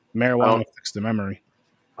 Marijuana affects the memory.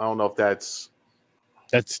 I don't know if that's.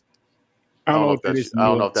 I don't know if that's. I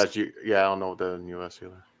don't know if that's. Yeah, I don't know if that's in the U.S.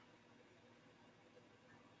 either.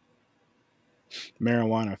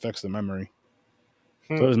 Marijuana affects the memory.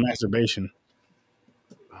 So does masturbation.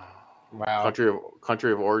 Wow.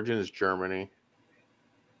 Country of origin is Germany.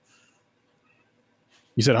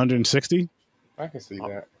 You said 160? I can see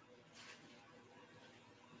that.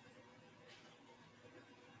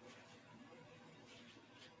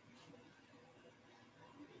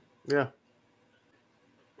 Yeah.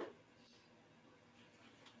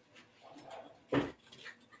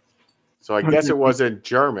 So I guess it was in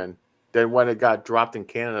German. Then when it got dropped in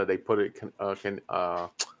Canada, they put it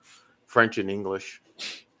French and English.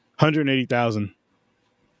 180,000.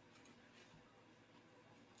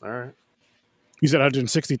 All right. You said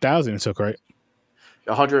 160,000 it took, right?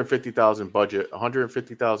 150,000 budget,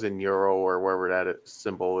 150,000 euro or wherever that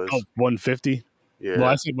symbol is. Oh, 150? Yeah. Well,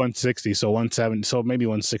 I said 160, so 170. So maybe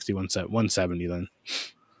 160, 170 then.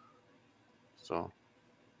 So,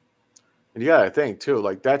 and you got to think too,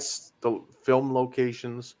 like that's the film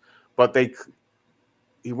locations, but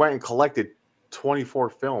he went and collected 24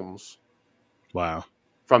 films. Wow.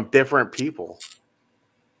 From different people.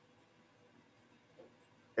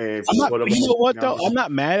 and I'm not, put them. you know what though? I'm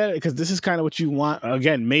not mad at it because this is kind of what you want.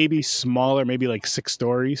 Again, maybe smaller, maybe like 6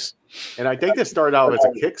 stories. And I think it started out as a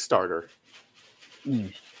Kickstarter.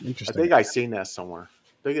 I Interesting. think I seen that somewhere.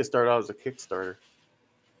 I think it started out as a Kickstarter.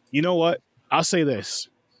 You know what? I'll say this.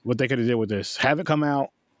 What they could have did with this. Have it come out.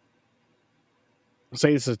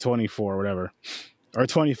 Say it's a 24 or whatever. Or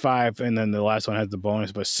 25, and then the last one has the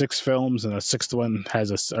bonus, but 6 films, and the 6th one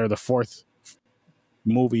has or the 4th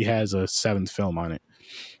movie has a 7th film on it.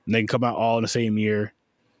 And they can come out all in the same year.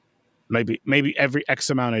 Maybe every X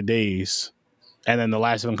amount of days. And then the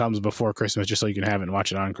last one comes before Christmas, just so you can have it and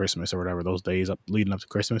watch it on Christmas or whatever, those days up leading up to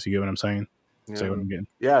Christmas. You get what I'm saying? Yeah. Say what I'm getting.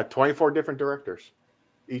 Yeah, 24 different directors.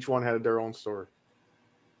 Each one had their own story.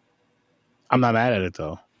 I'm not mad at it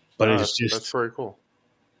though. But it's just that's very cool.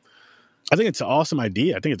 I think it's an awesome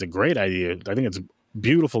idea. I think it's a great idea. I think it's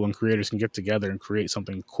beautiful when creators can get together and create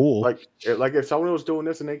something cool. Like if someone was doing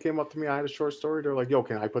this and they came up to me, I had a short story, they're like, yo,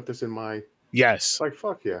 can I put this in my... Yes. Like,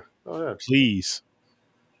 fuck yeah. Oh, yeah. Please.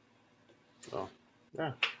 Oh,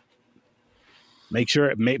 yeah. Make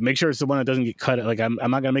sure it's the one that doesn't get cut. Like I'm not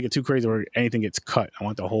gonna make it too crazy where anything gets cut. I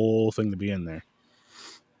want the whole thing to be in there.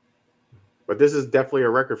 But this is definitely a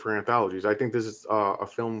record for anthologies. I think this is a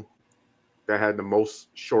film that had the most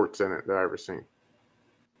shorts in it that I've ever seen.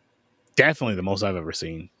 Definitely the most I've ever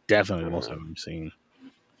seen. Definitely the most I've ever seen.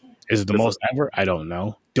 Is it the most ever? I don't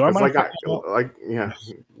know. Do I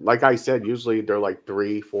like I said, usually they're like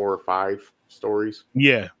 3, 4, or 5 stories.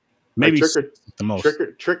 Yeah, maybe like the most.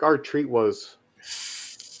 Trick or Treat was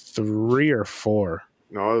 3 or 4.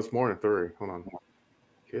 No, it was more than 3. Hold on.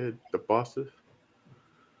 Kid, the bosses,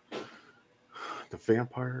 the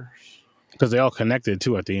vampires. Because they all connected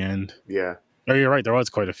too at the end. Yeah. Oh, you're right. There was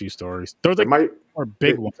quite a few stories. There was like more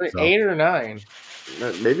big ones. 8 or 9.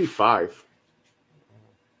 Maybe 5.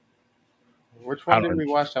 Which one did we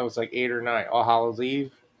watch that was like 8 or 9? All Hallows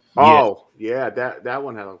Eve? Oh, yeah. That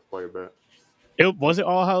one had quite a bit. Was it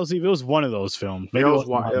All Hallows Eve? It was one of those films. Maybe it was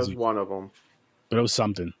one of them. But it was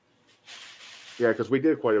something. Yeah, because we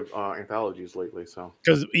did quite a anthologies lately. So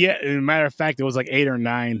because as a matter of fact, it was like 8 or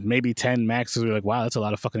 9, maybe 10 max. Because we were like, wow, that's a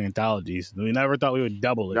lot of fucking anthologies. We never thought we would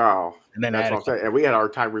double it. No, and then that's what I'm saying. And we had our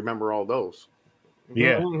time. Remember all those?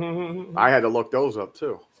 Yeah, I had to look those up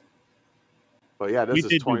too. But yeah, this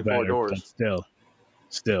is 24 doors.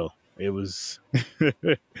 Still, it was.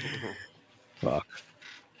 Fuck.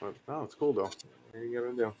 Oh, it's cool though. What are you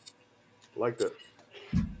gonna do? Liked it.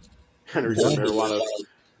 Henry said marijuana.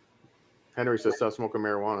 Henry says stop smoking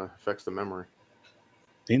marijuana affects the memory.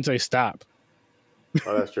 He didn't say stop.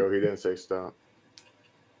 Oh, that's true. He didn't say stop.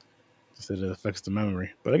 He said it affects the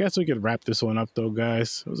memory. But I guess we could wrap this one up though,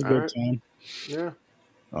 guys. It was a good time. Yeah.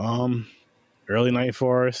 Early night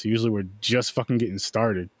for us. Usually we're just fucking getting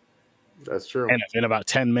started. That's true. And in about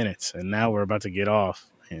 10 minutes. And now we're about to get off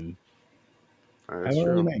and that's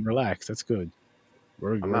true. Night, relax. That's good.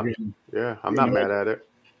 I'm not mad at it.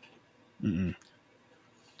 Mm-mm.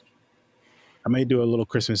 I may do a little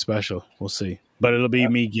Christmas special. We'll see. But it'll be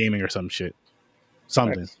me gaming or some shit.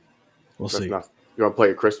 Something. Nice. We'll see. You want to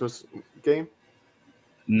play a Christmas game?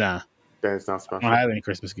 Nah. Then it's not special. I don't have any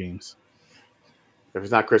Christmas games. If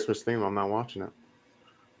it's not Christmas theme, I'm not watching it.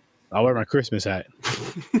 I'll wear my Christmas hat.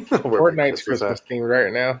 Fortnite's Christmas theme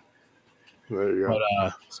right now. There you go.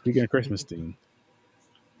 But speaking of Christmas theme.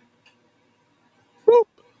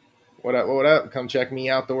 What up? Come check me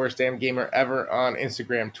out, the worst damn gamer ever, on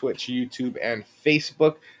Instagram, Twitch, YouTube, and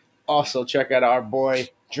Facebook. Also, check out our boy,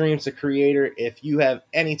 Dreams the Creator. If you have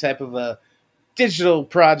any type of a digital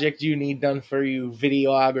project you need done for you,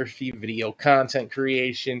 videography, video content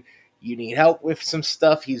creation, you need help with some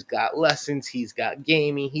stuff, he's got lessons, he's got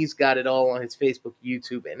gaming, he's got it all on his Facebook,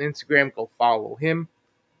 YouTube, and Instagram. Go follow him.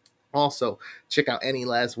 Also, check out Any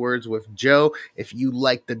Last Words with Joe. If you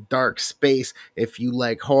like the dark space, if you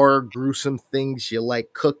like horror, gruesome things, you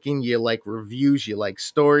like cooking, you like reviews, you like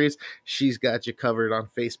stories, she's got you covered on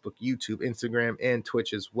Facebook, YouTube, Instagram, and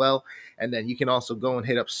Twitch as well. And then you can also go and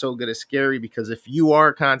hit up So Good It's Scary, because if you are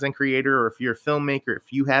a content creator or if you're a filmmaker,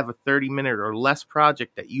 if you have a 30-minute or less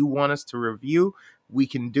project that you want us to review, we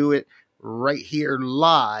can do it right here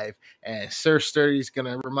live, and Sir Sturdy is going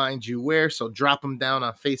to remind you where, so drop them down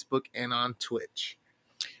on Facebook and on Twitch.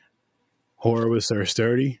 Horror with Sir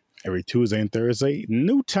Sturdy every Tuesday and Thursday.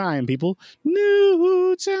 New time, people.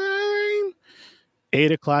 New time.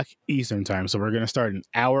 8 o'clock Eastern time. So we're going to start an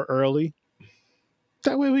hour early.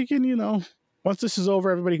 That way we can, once this is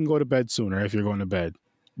over, everybody can go to bed sooner if you're going to bed.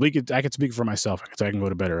 I could speak for myself. I can go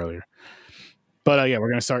to bed earlier. But yeah, we're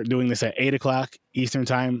going to start doing this at 8 o'clock Eastern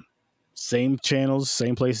time. Same channels,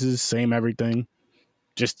 same places, same everything,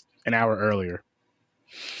 just an hour earlier.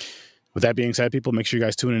 With that being said, people, make sure you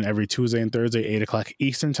guys tune in every Tuesday and Thursday, 8 o'clock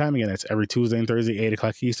Eastern time. Again, that's every Tuesday and Thursday, 8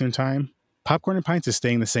 o'clock Eastern time. Popcorn and Pints is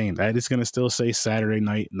staying the same. That is going to still say Saturday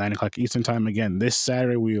night, 9 o'clock Eastern time. Again, this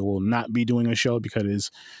Saturday, we will not be doing a show because it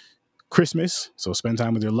is Christmas. So spend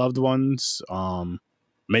time with your loved ones.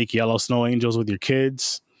 Make yellow snow angels with your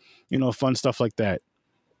kids. Fun stuff like that.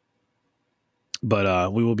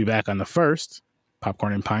 But we will be back on the 1st.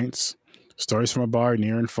 Popcorn and Pints. Stories from a bar,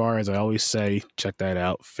 near and far. As I always say, check that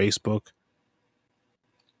out. Facebook,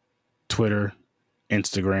 Twitter,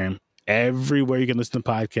 Instagram, everywhere you can listen to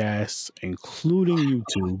podcasts, including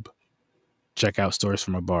YouTube. Check out Stories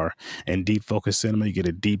from a Bar. And Deep Focus Cinema, you get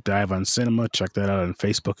a deep dive on cinema. Check that out on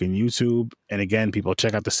Facebook and YouTube. And again, people,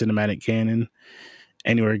 check out the Cinematic Canon.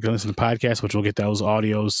 Anywhere you can listen to podcasts, which we'll get those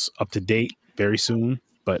audios up to date very soon.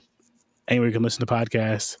 But anywhere you can listen to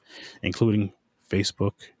podcasts, including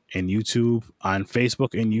Facebook and YouTube. On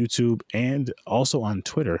Facebook and YouTube, and also on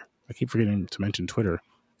Twitter. I keep forgetting to mention Twitter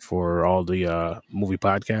for all the movie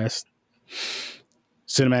podcasts.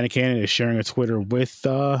 Cinematic Canon is sharing a Twitter with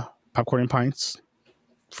Popcorn and Pints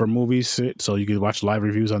for movies, so you can watch live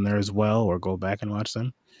reviews on there as well, or go back and watch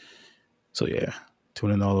them. So yeah,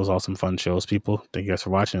 tune in to all those awesome fun shows, people. Thank you guys for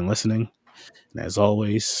watching and listening. And as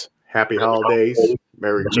always, happy holidays,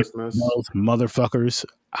 Merry Christmas, motherfuckers.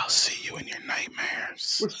 I'll see you in your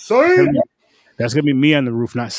nightmares. Sorry. That's gonna be me on the roof, not